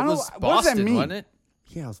 I That don't was know- what does that Boston, mean? wasn't it?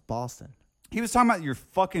 Yeah, it was Boston. He was talking about your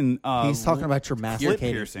fucking. He's talking about your lip masticating.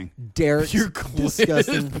 piercing. Derek's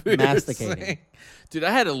disgusting masticating. Dude,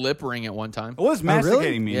 I had a lip ring at one time. What does Oh, really?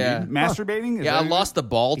 masticating mean? Yeah. Dude? Masturbating? Is Yeah, I that- lost the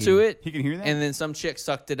ball to it. He can hear that? And then some chick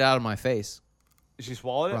sucked it out of my face. She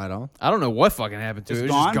swallowed it. Right on. I don't know what fucking happened to It's it.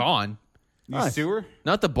 It was just gone? gone. You Nice. sue her?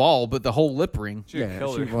 Not the ball, but the whole lip ring. She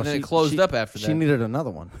killed her. And then it closed up after She that. needed another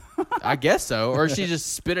one. I guess so. Or she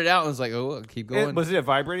just spit it out and was like, oh, I'll keep going. Was it a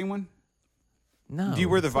vibrating one? No. Do you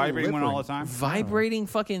wear the it's a lip vibrating one all ring. the time? vibrating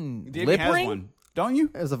fucking Davey lip has ring? one. Don't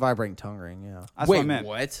you? It was a vibrating tongue ring. Yeah. That's Wait, what I meant.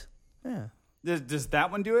 what? Yeah. Does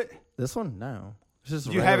that one do it? This one, no. It's just a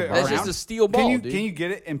Do you have regular it bar. That's around? just a steel ball, Can you dude. can you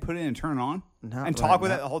get it and put it and turn it on Not and right talk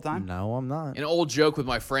with now. it the whole time? No, I'm not. An old joke with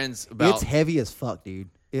my friends about It's heavy as fuck, dude.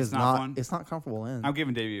 It's not not. fun? It's not comfortable in. I'm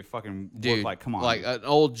giving Davey a fucking dude, look like, come on. like an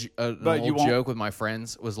old But you won't? joke with my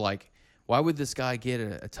friends was like, why would this guy get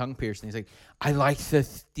a tongue piercing? He's like, I like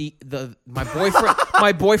my boyfriend.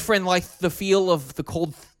 My boyfriend likes the feel of the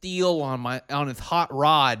cold steel on his hot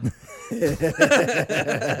rod.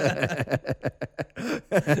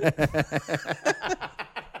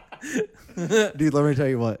 Dude, let me tell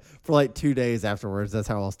you what. For like 2 days afterwards, that's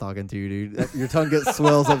how I was talking to you, dude. Your tongue gets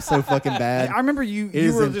swells up so fucking bad. I remember you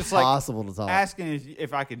is were just like impossible to talk. asking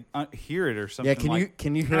if I could hear it or something. Yeah,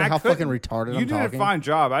 can you hear and I how fucking couldn't. retarded You I'm did talking? a fine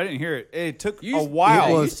job. I didn't hear it. It took You- a while.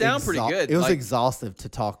 you was sound pretty good. It was Like- exhaustive to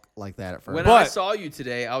talk like that at first. When But- I saw you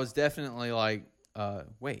today, I was definitely like,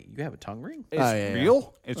 wait, you have a tongue ring? It's Oh, yeah,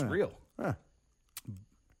 real. yeah. It's Yeah. real. Yeah.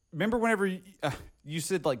 Remember whenever you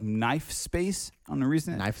said like knife space on the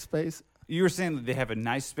recent Knife space? You were saying that they have a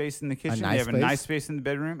nice space in the kitchen. They nice have a space? nice space in the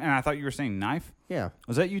bedroom, and I thought you were saying knife. Yeah.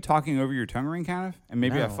 Was that you talking over your tongue ring, kind of? And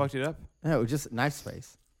maybe I No. fucked it up. No, just knife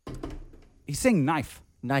space. He's saying knife.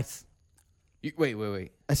 Nice.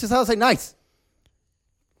 Wait. That's just how I say nice.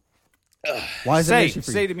 Why is it an Say issue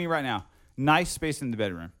for say you? to me right now. Nice space in the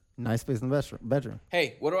bedroom. Nice space in the bedroom.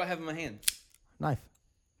 Hey, what do I have in my hand? Knife.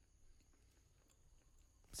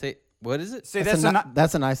 Say, what is it? Say That's, that's,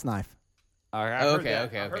 that's a nice knife. All right, I Oh, heard okay, that.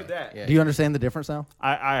 okay, I okay. heard that. Yeah. Do you understand the difference now?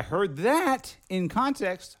 I heard that in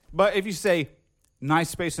context, but if you say nice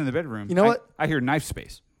space in the bedroom, You know what? I hear knife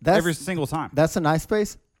space That's- every single time. That's a nice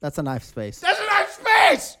space. That's a knife space. That's a knife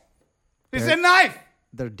space. He There- said knife.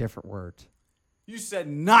 They're different words. You said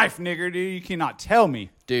knife, nigger, dude. You cannot tell me.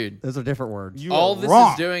 Dude, Those are different words. You all are this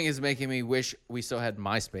wrong. is doing is making me wish we still had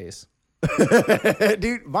MySpace.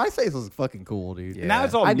 Dude, MySpace was fucking cool, dude. Yeah. Now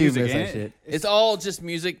it's all I do music, miss ain't that it? shit. It's all just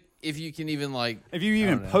music. If you can even like, If you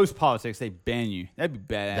even post politics, they ban you. That'd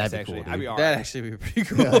be badass. That'd be actually, cool, dude. I'd be all that right. actually would be pretty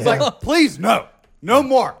cool. It's like, please, no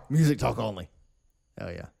more. Music talk only. Oh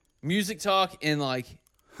yeah. Music talk and like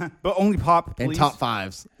But only pop, please. And top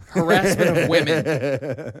fives. harassment of women,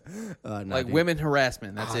 No, like dude. women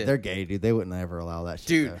harassment. That's it. They're gay, dude. They wouldn't ever allow that shit.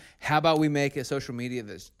 Dude, though. how about we make a social media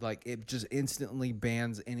that's like it just instantly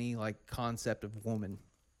bans any like concept of woman,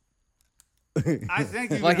 I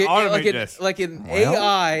think you like can automate like this. like an Well,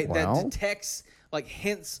 AI well. that detects like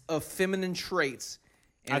hints of feminine traits.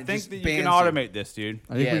 And I it think just that you bans can automate this, dude.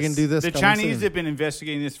 I think we yes. can do this. The coming Chinese soon. have been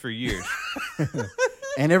investigating this for years.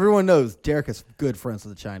 And everyone knows Derek is good friends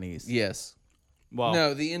with the Chinese. Yes. Well,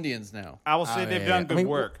 No, the Indians now. I will say Oh, they've yeah, done yeah. good I mean,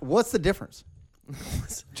 work. What's the difference?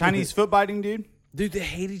 Chinese foot biting, dude. Dude, they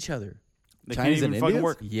hate each other. They Chinese can't even and fucking Indians?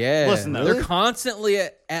 work. Yeah. Listen, though. They're constantly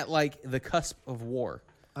at like the cusp of war.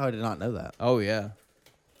 Oh, I did not know that. Oh yeah.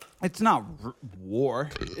 It's not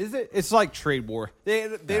war, is it? It's like trade war. They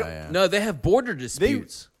don't. yeah. No, they have border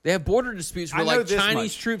disputes. They have border disputes where I know like this Chinese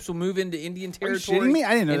much. troops will move into Indian you territory. shitting me?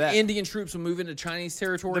 I didn't know and that. Indian troops will move into Chinese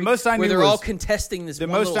territory. The most I where knew they're all was- contesting this. The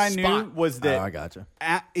one most little I knew spot. was Oh, that I gotcha.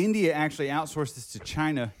 India actually outsourced this to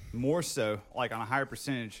China more so, like on a higher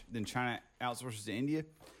percentage than China outsources to India.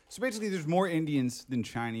 So basically, there's more Indians than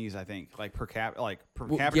Chinese, I think, like per capita,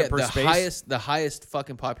 Well, capita yeah, per space. the highest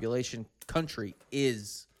fucking population country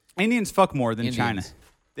is. Indians fuck more than China. Indians.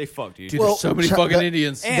 They fuck, dude. Dude, there's so many fucking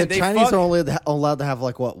Indians. And the they Chinese fuck- are only allowed to have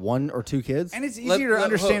like what, 1 or 2 kids. And it's Let- easier to let-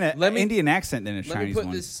 understand hold- an let me- Indian accent than a Let me Chinese put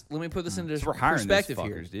one. this. Let me put this into we're hiring these perspective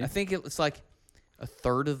here. fuckers, dude. I think it's like a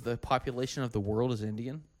third of the population of the world is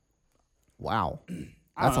Indian. Wow,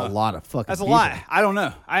 that's a lot of fucking. That's a people. lot. I don't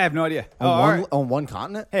know. I have no idea. on, all one, right. on one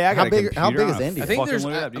continent. Hey, I got how a big? How computer. big I is don't India? I think Fucking there's.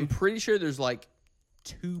 look it up, I'm dude. pretty sure there's like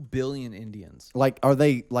 2 billion Indians. Like, are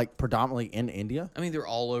they like predominantly in India? I mean, they're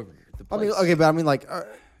all over the I place. mean, okay, but I mean, like,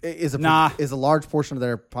 is a large portion of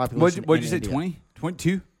their population? What'd you in say? India? 20?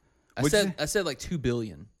 22? I What'd you say? said like 2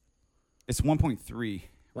 billion. It's 1.3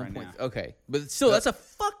 right 1 now. point, okay, but still, that's a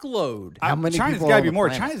fuckload. How many China's people got are to on be the more.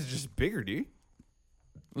 planet? China's just bigger, dude.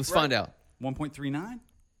 Let's find out. 1.39?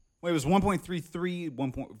 Wait, it was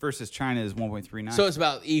 1.33 versus China is 1.39. So it's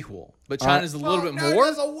about equal, but China's a little bit no, more.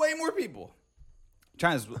 There's a way more people.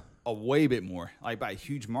 China's a way bit more, like by a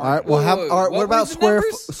huge margin. All right. Well, Whoa, whoa, all right. what What about was the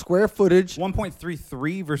numbers? square footage?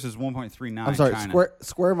 1.33 versus 1.39. I'm sorry. China.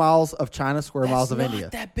 Square miles of China. Square miles That's of not India.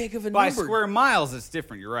 that big of a By number. square miles, it's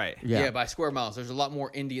different. You're right. Yeah. By square miles, there's a lot more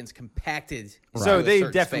Indians compacted. So into a they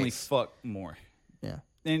certain definitely space. fuck more. Yeah.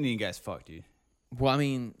 The Indian guys fuck, dude. Well, I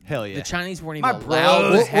mean, Hell yeah. the Chinese weren't My even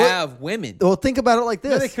allowed bros. to have women. Well, think about it like No,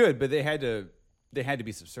 they this. could, but they had to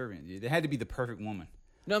be subservient, dude. They had to be the perfect woman.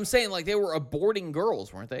 No, I'm saying like they were aborting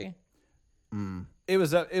girls, weren't they? It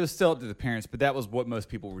was still up to the parents, but that was what most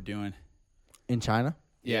people were doing. In China.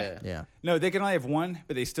 Yeah. Yeah. No, they can only have one,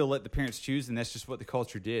 but they still let the parents choose, and that's just what the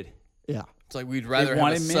culture did. Yeah. It's like we'd rather have a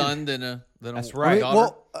wanted men. son than a That's a right. I mean, daughter.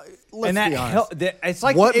 well, let's and that be honest. it's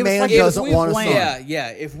like What it was man like doesn't if we want a planned- son? Yeah.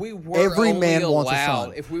 If we were Every only man allowed, wants a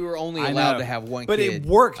son. if we were only I allowed know. to have one but kid, it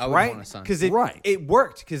worked, I would right? want a son. Because Right. it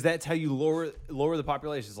worked because that's how you lower the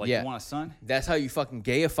population. It's like Yeah. you want a son. That's how you fucking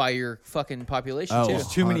gayify your fucking population Oh, too. There's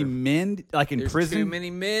too many men like in There's prison. too many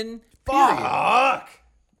men. Period. Fuck.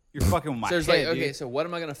 You're fucking with my So there's head, like, okay, dude. so what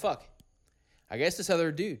am I gonna fuck? I guess this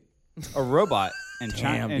other dude. a robot in Damn,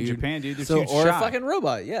 China, in dude. Japan, dude. They're So- too Or shy. a fucking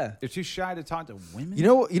robot, yeah. They're too shy to talk to women. You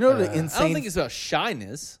know the I insane. don't think it's about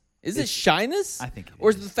shyness. Is it shyness? I think it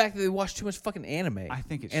Or is it is. the fact that they watch too much fucking anime? I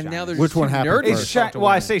think it's and now shyness. they're Which just one too happened nerdy to first? talk to Well,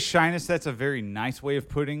 I women. say shyness. That's a very nice way of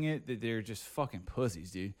putting it. That they're just fucking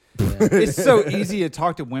pussies, dude. It's so easy to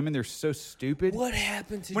talk to women. They're so stupid. What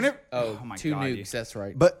happened to Whenever- Oh, Oh my two God, nukes. dude. That's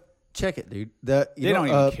right. But check it, dude. They don't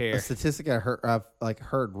even care. A statistic I've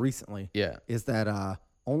heard recently. Yeah. Is that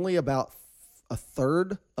only about a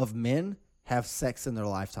third of men have sex in their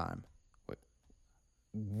lifetime.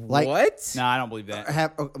 Like, what? No, I don't believe that.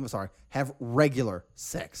 Have regular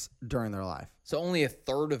sex during their life. So only a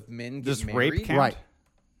third of men get Does married? rape count? Right.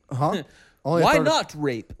 Huh? Only Why a third not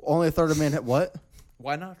rape? Only a third of men. What?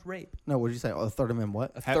 Why not rape? No, what did you say? A third of men.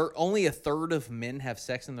 What? Only a third of men have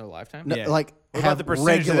sex in their lifetime? No, Yeah. like What about have the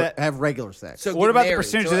percentage of that? have regular sex. So What get about the married.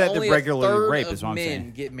 percentage So of that that only regularly a third rape of is what I'm men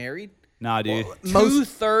saying. get married? Nah, dude.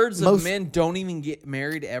 Most- 2/3 most- of men don't even get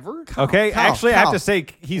married ever? Okay, Kyle, actually, I have Kyle. to say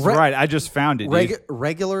he's Re- right. I just found it, dude.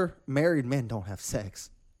 Regular married men don't have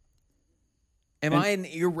sex. Am I an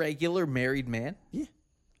irregular married man? Yeah.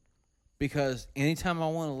 Because anytime I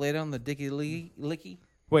want to lay down the dicky licky,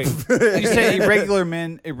 Wait, you say irregular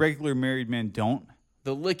married men don't?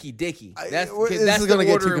 the licky dicky. This That's is the gonna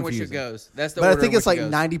get order too in which it confusing. goes. That's the But I order think in it's which like it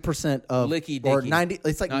goes. 90% of Licky or dicky. 90.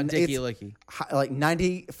 It's like Not dicky it's licky. like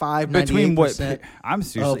 95, Between what? 98% I'm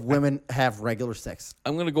seriously. of women have regular sex.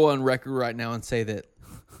 I'm going to go on record right now and say that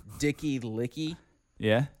dicky licky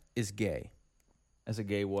Yeah. is gay. As a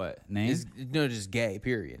gay what? Name? No, just gay,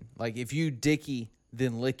 period. Like if you dicky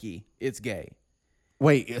then licky, it's gay.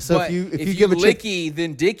 Wait, so But if you give a chick, licky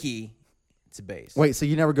then dicky, it's a base. wait, so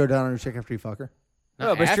you never go down on your chick after you fuck her? Not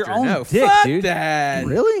No, but it's your after, own no. dick, Fuck dude. that.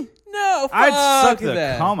 Really? No, fuck I'd suck the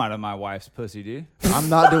that. cum out of my wife's pussy, dude. I'm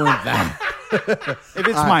not doing that. If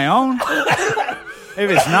it's my own. If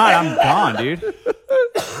it's not, I'm gone, dude.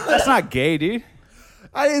 That's not gay, dude.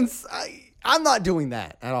 I'm not doing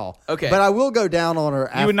that at all. Okay. but I will go down on her.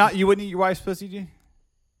 You would not. You wouldn't eat your wife's pussy, dude.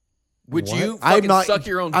 Would What? you I'm fucking not, suck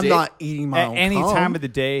your own I'm dick? not eating my At own any cum. time of the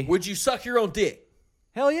day. Would you suck your own dick?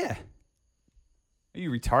 Hell yeah. Are you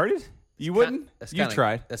retarded? You wouldn't? That's You kinda,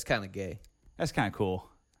 tried. That's kind of gay. That's kind of cool.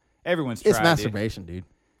 Everyone's tried. It's dude. masturbation, dude.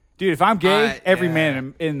 Dude, if I'm gay, every yeah.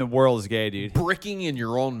 man in the world is gay, dude. Bricking in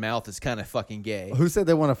your own mouth is kind of fucking gay. Who said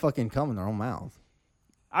they want to fucking cum in their own mouth?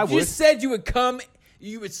 I You would. just said you would come.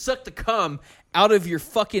 You would suck the cum out of your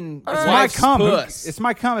fucking It's my wife's cum. puss. It's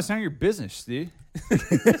my cum. It's none of your business, dude.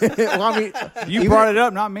 Well, I mean, You brought it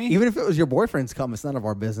up, not me. even if it was your boyfriend's cum, it's none of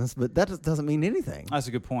our business. But that doesn't mean anything. That's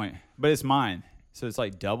a good point. But it's mine. So it's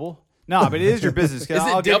like double? No, but it is your business. Is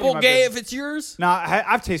it double gay if it's yours? No,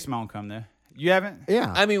 I've tasted my own cum, though. You haven't?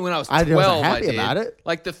 Yeah, I mean, when I was I 12, wasn't happy I did. about it.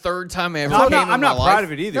 Like the third time I ever No, came I'm not proud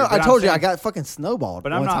of it either. no, but I told I'm you I saying- got fucking snowballed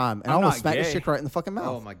But one I'm not- time, and I'm I almost not smacked the gay. chick right in the fucking mouth.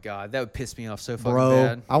 Oh my god, that would piss me off so fucking Bro,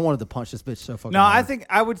 bad. I wanted to punch this bitch so fucking. No, hard.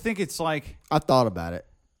 I would think it's like I thought about it.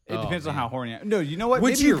 it Oh, depends on man. how horny. No, you know what? Would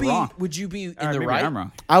Maybe you you're be? wrong. Would you be in All right, the maybe right? I'm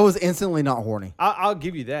wrong. I was instantly not horny. I'll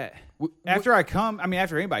give you that. After I come, I mean,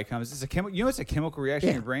 after anybody comes, it's a chemical. You know, it's a chemical reaction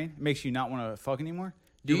in Yeah. your brain. It makes you not want to fuck anymore.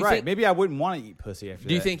 Do You're you right. think- Maybe I wouldn't want to eat pussy after.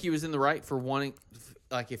 Do you that. think he was in the right for wanting,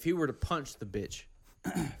 like, if he were to punch the bitch,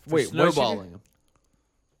 for Wait, what did she do? snowballing him?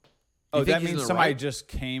 Oh, you think that he's in means the somebody right? just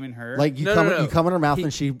came in her. Like you No, come, no, no. you come in her mouth, He-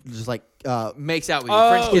 and she just like Makes out with you, Oh.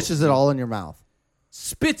 French kiss, kisses it all in your mouth.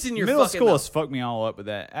 spits in your middle fucking school mouth. has fucked me all up with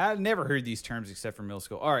that. I never heard these terms except for middle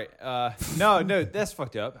school. All right, no, that's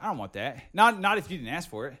fucked up. I don't want that. Not if you didn't ask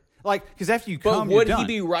for it. Like, because after you But come, would you're he done.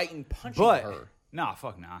 be right in punching But her? nah,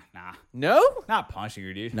 nah, No, not punching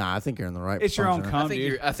her, dude. Nah, I think you're in the right. It's your own puncher. cum, I think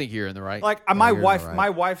dude. you're in the right. Like you're in the right. my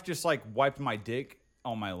wife just like wiped my dick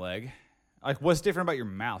on my leg. Like, what's different about your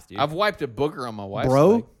mouth, dude? I've wiped a booger on my wife's Bro,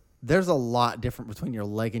 leg. there's a lot different between your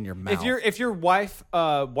leg and your mouth. if your wife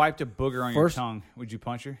wiped a booger on First- your tongue, would you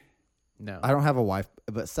punch her? No, I don't have a wife,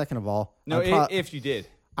 but second of all, No, I'd, if you did.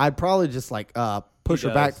 I'd probably just like push He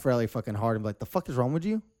her back does. fairly fucking hard and be like, "The fuck is wrong with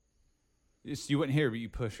you?" You wouldn't hear, but you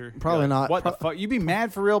push her. Probably You're like, not. What the fuck? You'd be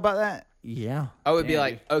mad for real about that? Yeah, I would be Damn,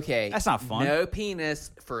 like, okay, That's not fun. No penis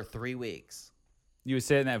for 3 weeks. You would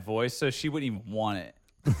say it in that voice, so she wouldn't even want it.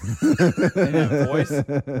 In that voice,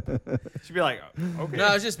 she'd be like, "Okay, No,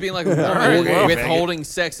 I was just being like, well, withholding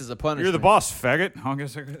sex as a punishment. you're the boss, faggot." I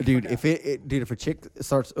guess I could. dude. If a chick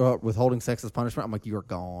starts withholding sex as punishment, I'm like, "You're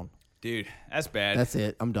gone." Dude, that's bad. That's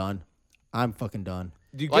it. I'm done. I'm fucking done.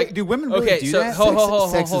 Do women really okay, do so that?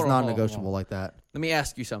 Sex is hold on, non-negotiable hold on. like that. Let me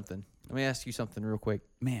ask you something. Real quick.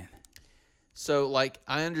 Man, So, like,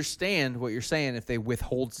 I understand what you're saying if they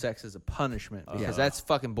withhold sex as a punishment because that's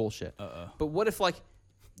fucking bullshit. But what if, like,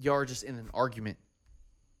 y'all are just in an argument?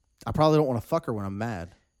 I probably don't want to fuck her when I'm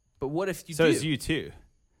mad. But what if you So do? is you too.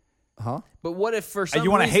 Huh? But what if for some you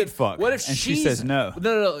wanna reason, hate fuck, What if and she she's- says no?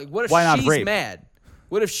 No. What if Why not she's rape? mad?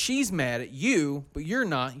 What if she's mad at you, but you're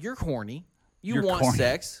not? You're horny. You You're want corny.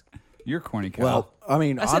 sex. You're corny, Kyle. Well, I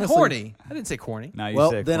mean, I said honestly, horny. I didn't say corny. no, you Well,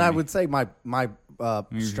 said then I corny. would say my read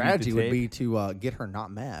strategy the would tape? be to get her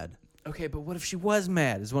not mad. Okay, but what if she was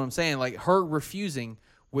mad? Is what I'm saying. Like her refusing,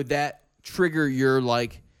 would that trigger your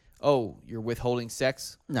like, oh, you're withholding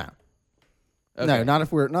sex? No, Okay. no, not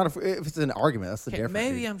if it's an argument. That's the Okay, difference.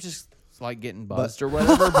 maybe dude. I'm just like getting buzzed or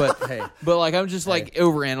whatever. But Hey. but like I'm just like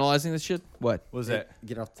overanalyzing this shit. What? What was that?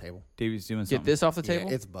 Get off the table. Davey's doing Get something. this off the Yeah,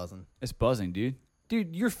 table. it's buzzing It's buzzing, dude.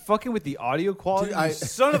 Dude, you're fucking with the audio quality. Dude, you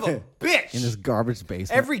son of a bitch. in this garbage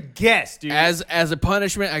basement. Every guest, dude. As a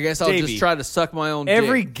punishment, I guess I'll Davey, just try to suck my own.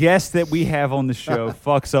 Every dick. guest that we have on the show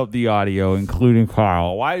fucks up the audio, including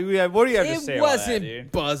Carl. Why do we have? What do you have to say It about that, wasn't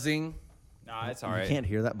dude? buzzing. Nah, it's all you right. can't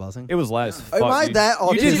hear that buzzing. It was loud as fuck. I dude. that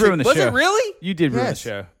You did autistic? ruin the Was show. it really? You did ruin the Yes.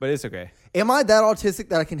 show, but it's okay. Am I that autistic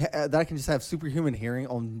that I can just have superhuman hearing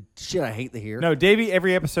on shit I hate to hear? No, Davey,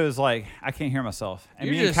 every episode is like, I can't hear myself. And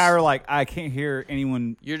You're me and just- Kai are like, I can't hear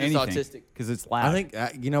anyone. You're just autistic. Because it's loud. I think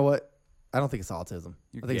you know what? I don't think it's autism.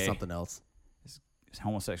 You're I think gay. it's something else. it's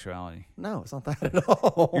homosexuality. No, it's not that at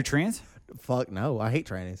all. You're trans? Fuck no, I hate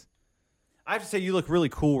trannies. I have to say, you look really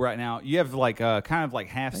cool right now. You have like kind of like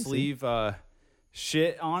half Thanks, sleeve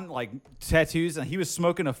shit on, like tattoos. And he was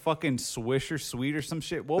smoking a fucking Swisher Sweet or some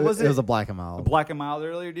shit. What was it? It was a black and mild. Black and Mild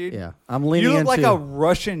earlier, dude. Yeah, I'm leaning You look like into a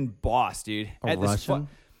Russian boss, dude. A At this Russian?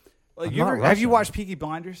 like, I'm you not ever, have you Russian. watched Peaky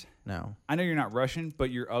Blinders? no. I know you're not Russian, but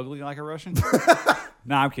you're ugly like a Russian.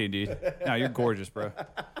 Nah, I'm kidding, dude. No, you're gorgeous, bro.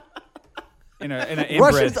 In an inbred,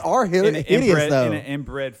 Russians are hideous, though. In an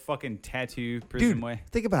inbred fucking tattoo prison Dude, way.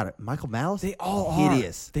 think about it. Michael Malice. They all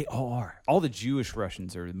hideous. are. They all are. All the Jewish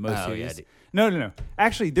Russians are the most Oh, yeah, hideous. dude. No.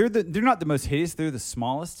 Actually, they're not the most hideous. They're the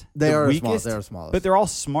smallest. They the are the weakest, smallest. They are the smallest. But they're all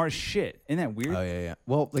smart as shit. Isn't that weird? Oh yeah.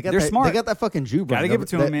 Well, they got They're that. smart. They got that fucking Jew brother. Gotta give it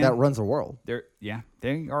to that, 'em, man. That runs the world. They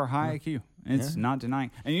are high IQ. It's not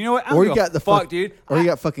denying. And you know what? I don't Or give you a got the fuck, dude. Or you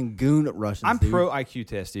got fucking goon Russians. I'm dude. pro IQ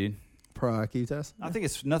test, dude. pro IQ test. I think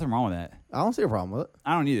it's nothing wrong with that. I don't see a problem with it.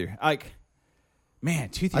 I don't either. Like, man,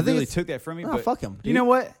 Toothy I think really it's- took that from me. No, but fuck him. You know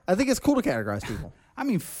what? I think it's cool to categorize people. I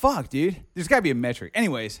mean, fuck, dude. There's got to be a metric.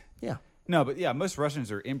 Anyways, Yeah. no, but yeah, most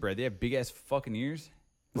Russians are inbred. They have big ass fucking ears.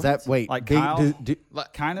 Is that wait? Like big- Kyle?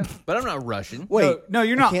 Like, Kind of. but I'm not Russian. wait. No,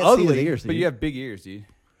 you're I not can't see his ugly, ears, but dude. you have big ears, dude.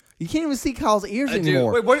 You can't even see Kyle's ears I do.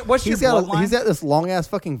 anymore. Wait, what's he's your got bloodline? he's got this long ass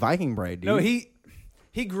fucking Viking braid, dude. No,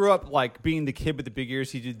 he grew up like being the kid with the big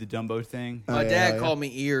ears. He did the Dumbo thing. My yeah, dad yeah. called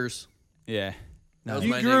me ears. Yeah. That was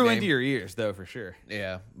You my grew nickname. into your ears though, for sure.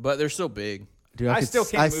 Yeah, but they're still big. Dude, I could still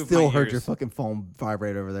s- can't I move still my heard ears. your fucking phone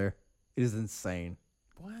vibrate over there. It is insane.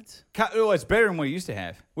 What? Well, it's better than what you used to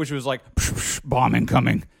have, which was like bomb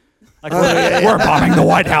incoming. Like we're bombing the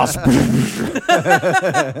White House.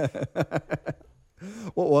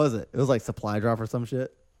 What was it? It was like supply drop or some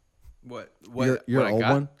shit. What? Your what I old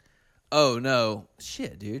got? one. Oh no,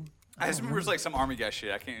 shit, dude. I just remember it was like some army guy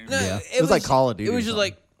shit. I can't even No, remember. Yeah. It was like Call of Duty It was or just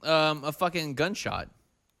like a fucking gunshot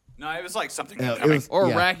No, it was like something No, it incoming. was- or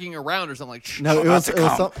Yeah. racking around or something like. No, it was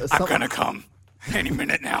some, I'm gonna come any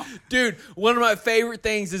minute now. Dude, one of my favorite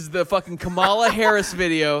things is the fucking Kamala Harris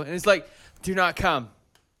video, and it's like, "Do not come,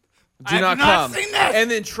 do I have not not come," seen this. and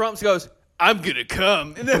then Trump goes, "I'm gonna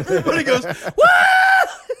come," and everybody goes, "What?"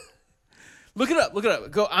 Look it up. Look it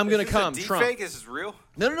up. Go. I'm gonna come. Trump. This is real.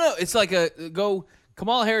 No. It's like a go.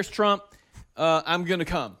 Kamala Harris, Trump. I'm gonna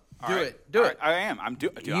come. Do it. Do it. I am. I'm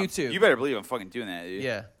doing. You too. You better believe I'm fucking doing that, dude.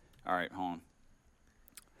 Yeah. All right, hold on.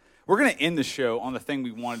 We're gonna end the show on the thing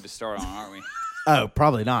we wanted to start on, aren't we? Oh,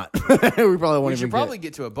 probably not. we probably won't We even should get- probably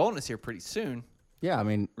get to a bonus here pretty soon. Yeah, I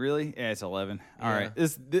mean, Really? Yeah, it's 11. All Yeah.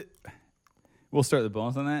 right. We'll start the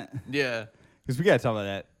bonus on that Yeah. because we gotta talk about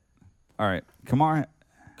that. All right, Kamala.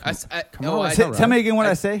 I Tell me again what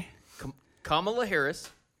I say. Kamala Harris.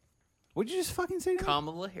 What'd you just fucking say? to me?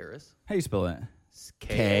 Kamala Harris. How you spell that?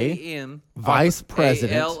 K-A-M. Vice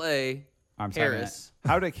President. A-L-A. I'm sorry. Harris.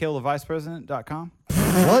 How to kill the vicepresident.com.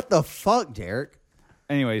 what the fuck, Derek?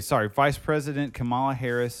 Anyway, sorry. Vice President Kamala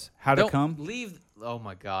Harris. How to Don't come? leave. Oh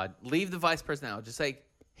my God! Leave the vice president out. Just say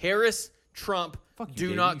Harris, Trump. Fuck you, do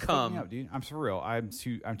Davey. not You fucked come. me up, dude. I'm for real. I'm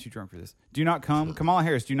too drunk for this. Do not come. Kamala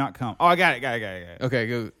Harris. Do not come. Oh, I got it. Okay,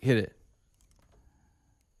 go hit it.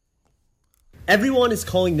 Everyone is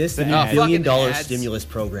calling this the new ad. $1 billion Fucking ads. stimulus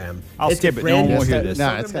program. I'll It's skip a it. brand No one will new hear this. Nah,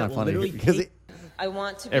 program it's kind that of will funny literally because take- I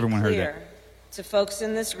want to be Everyone heard clear to folks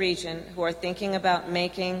in this region who are thinking about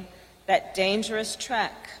making that dangerous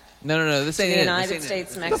trek No. This to ain't the it. United This ain't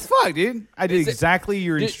States, it. The Mexico. fuck, dude? I did Is it- exactly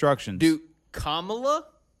your Do- instructions. Do Kamala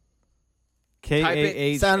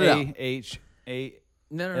Sound it out. KAHAHA.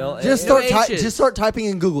 No. Just No start H's. just start typing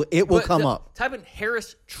in Google. It will But come no, up. Type in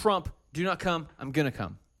Harris Trump. Do not come. I'm gonna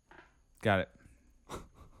come. Got it.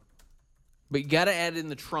 But you gotta add in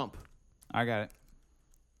the Trump. I got it.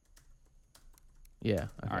 Yeah.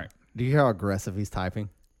 All right. Do you hear how aggressive he's typing?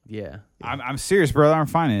 Yeah. I'm serious, brother. I'm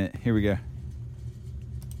finding it. Here we go.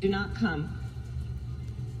 Do not come.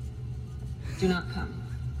 Do not come.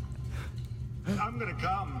 I'm gonna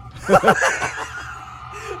come.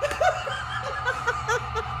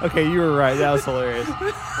 Okay, you were right. That was hilarious.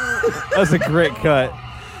 That was a great cut.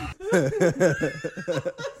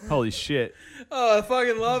 Holy shit. Oh, I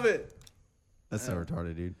fucking love it. That's so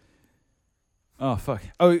retarded, dude. Oh fuck.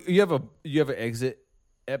 Oh, you have an exit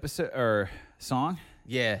episode or song?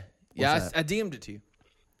 Yeah. What's I DM'd it to you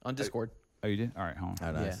on Discord. Oh, you did? All right, hold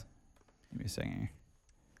on. Oh, nice. Yeah. Give me a second here.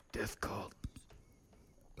 Death cult.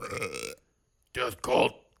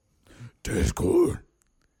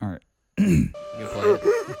 All right. You gonna play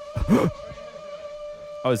it?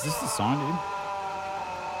 Oh, is this the song, dude?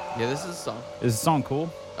 Yeah, this is a song. Is the song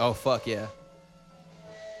cool? Oh fuck yeah.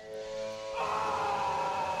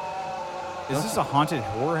 Is this a haunted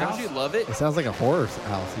horror house? Don't you love it? It sounds like a horror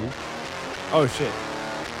house, dude. Oh shit.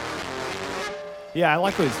 Yeah, I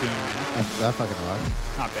like what he's doing, man. That fucking rocks.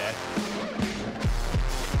 Not bad.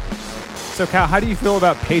 So, Kyle, how do you feel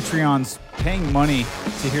about Patreons paying money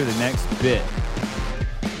to hear the next bit?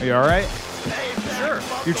 Are you all right? Sure.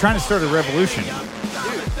 You're trying to start a revolution. Dude,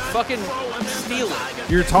 fucking steal it.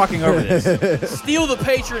 You're talking over this. Steal the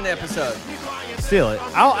Patreon episode. Steal it.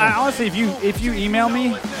 I honestly, if you email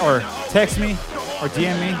me or text me or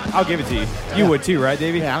DM me, I'll give it to you. You would too, right,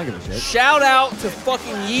 Davey? Yeah, I don't give a shit. Shout out to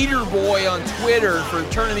fucking Yeeter Boy on Twitter for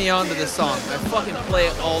turning me on to this song. I fucking play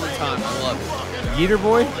it all the time. I love it. Yeeter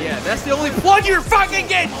boy? Yeah, that's the only plug you're fucking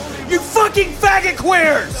getting. You fucking faggot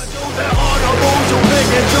queers.